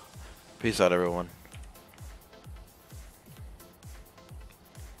 peace out, everyone.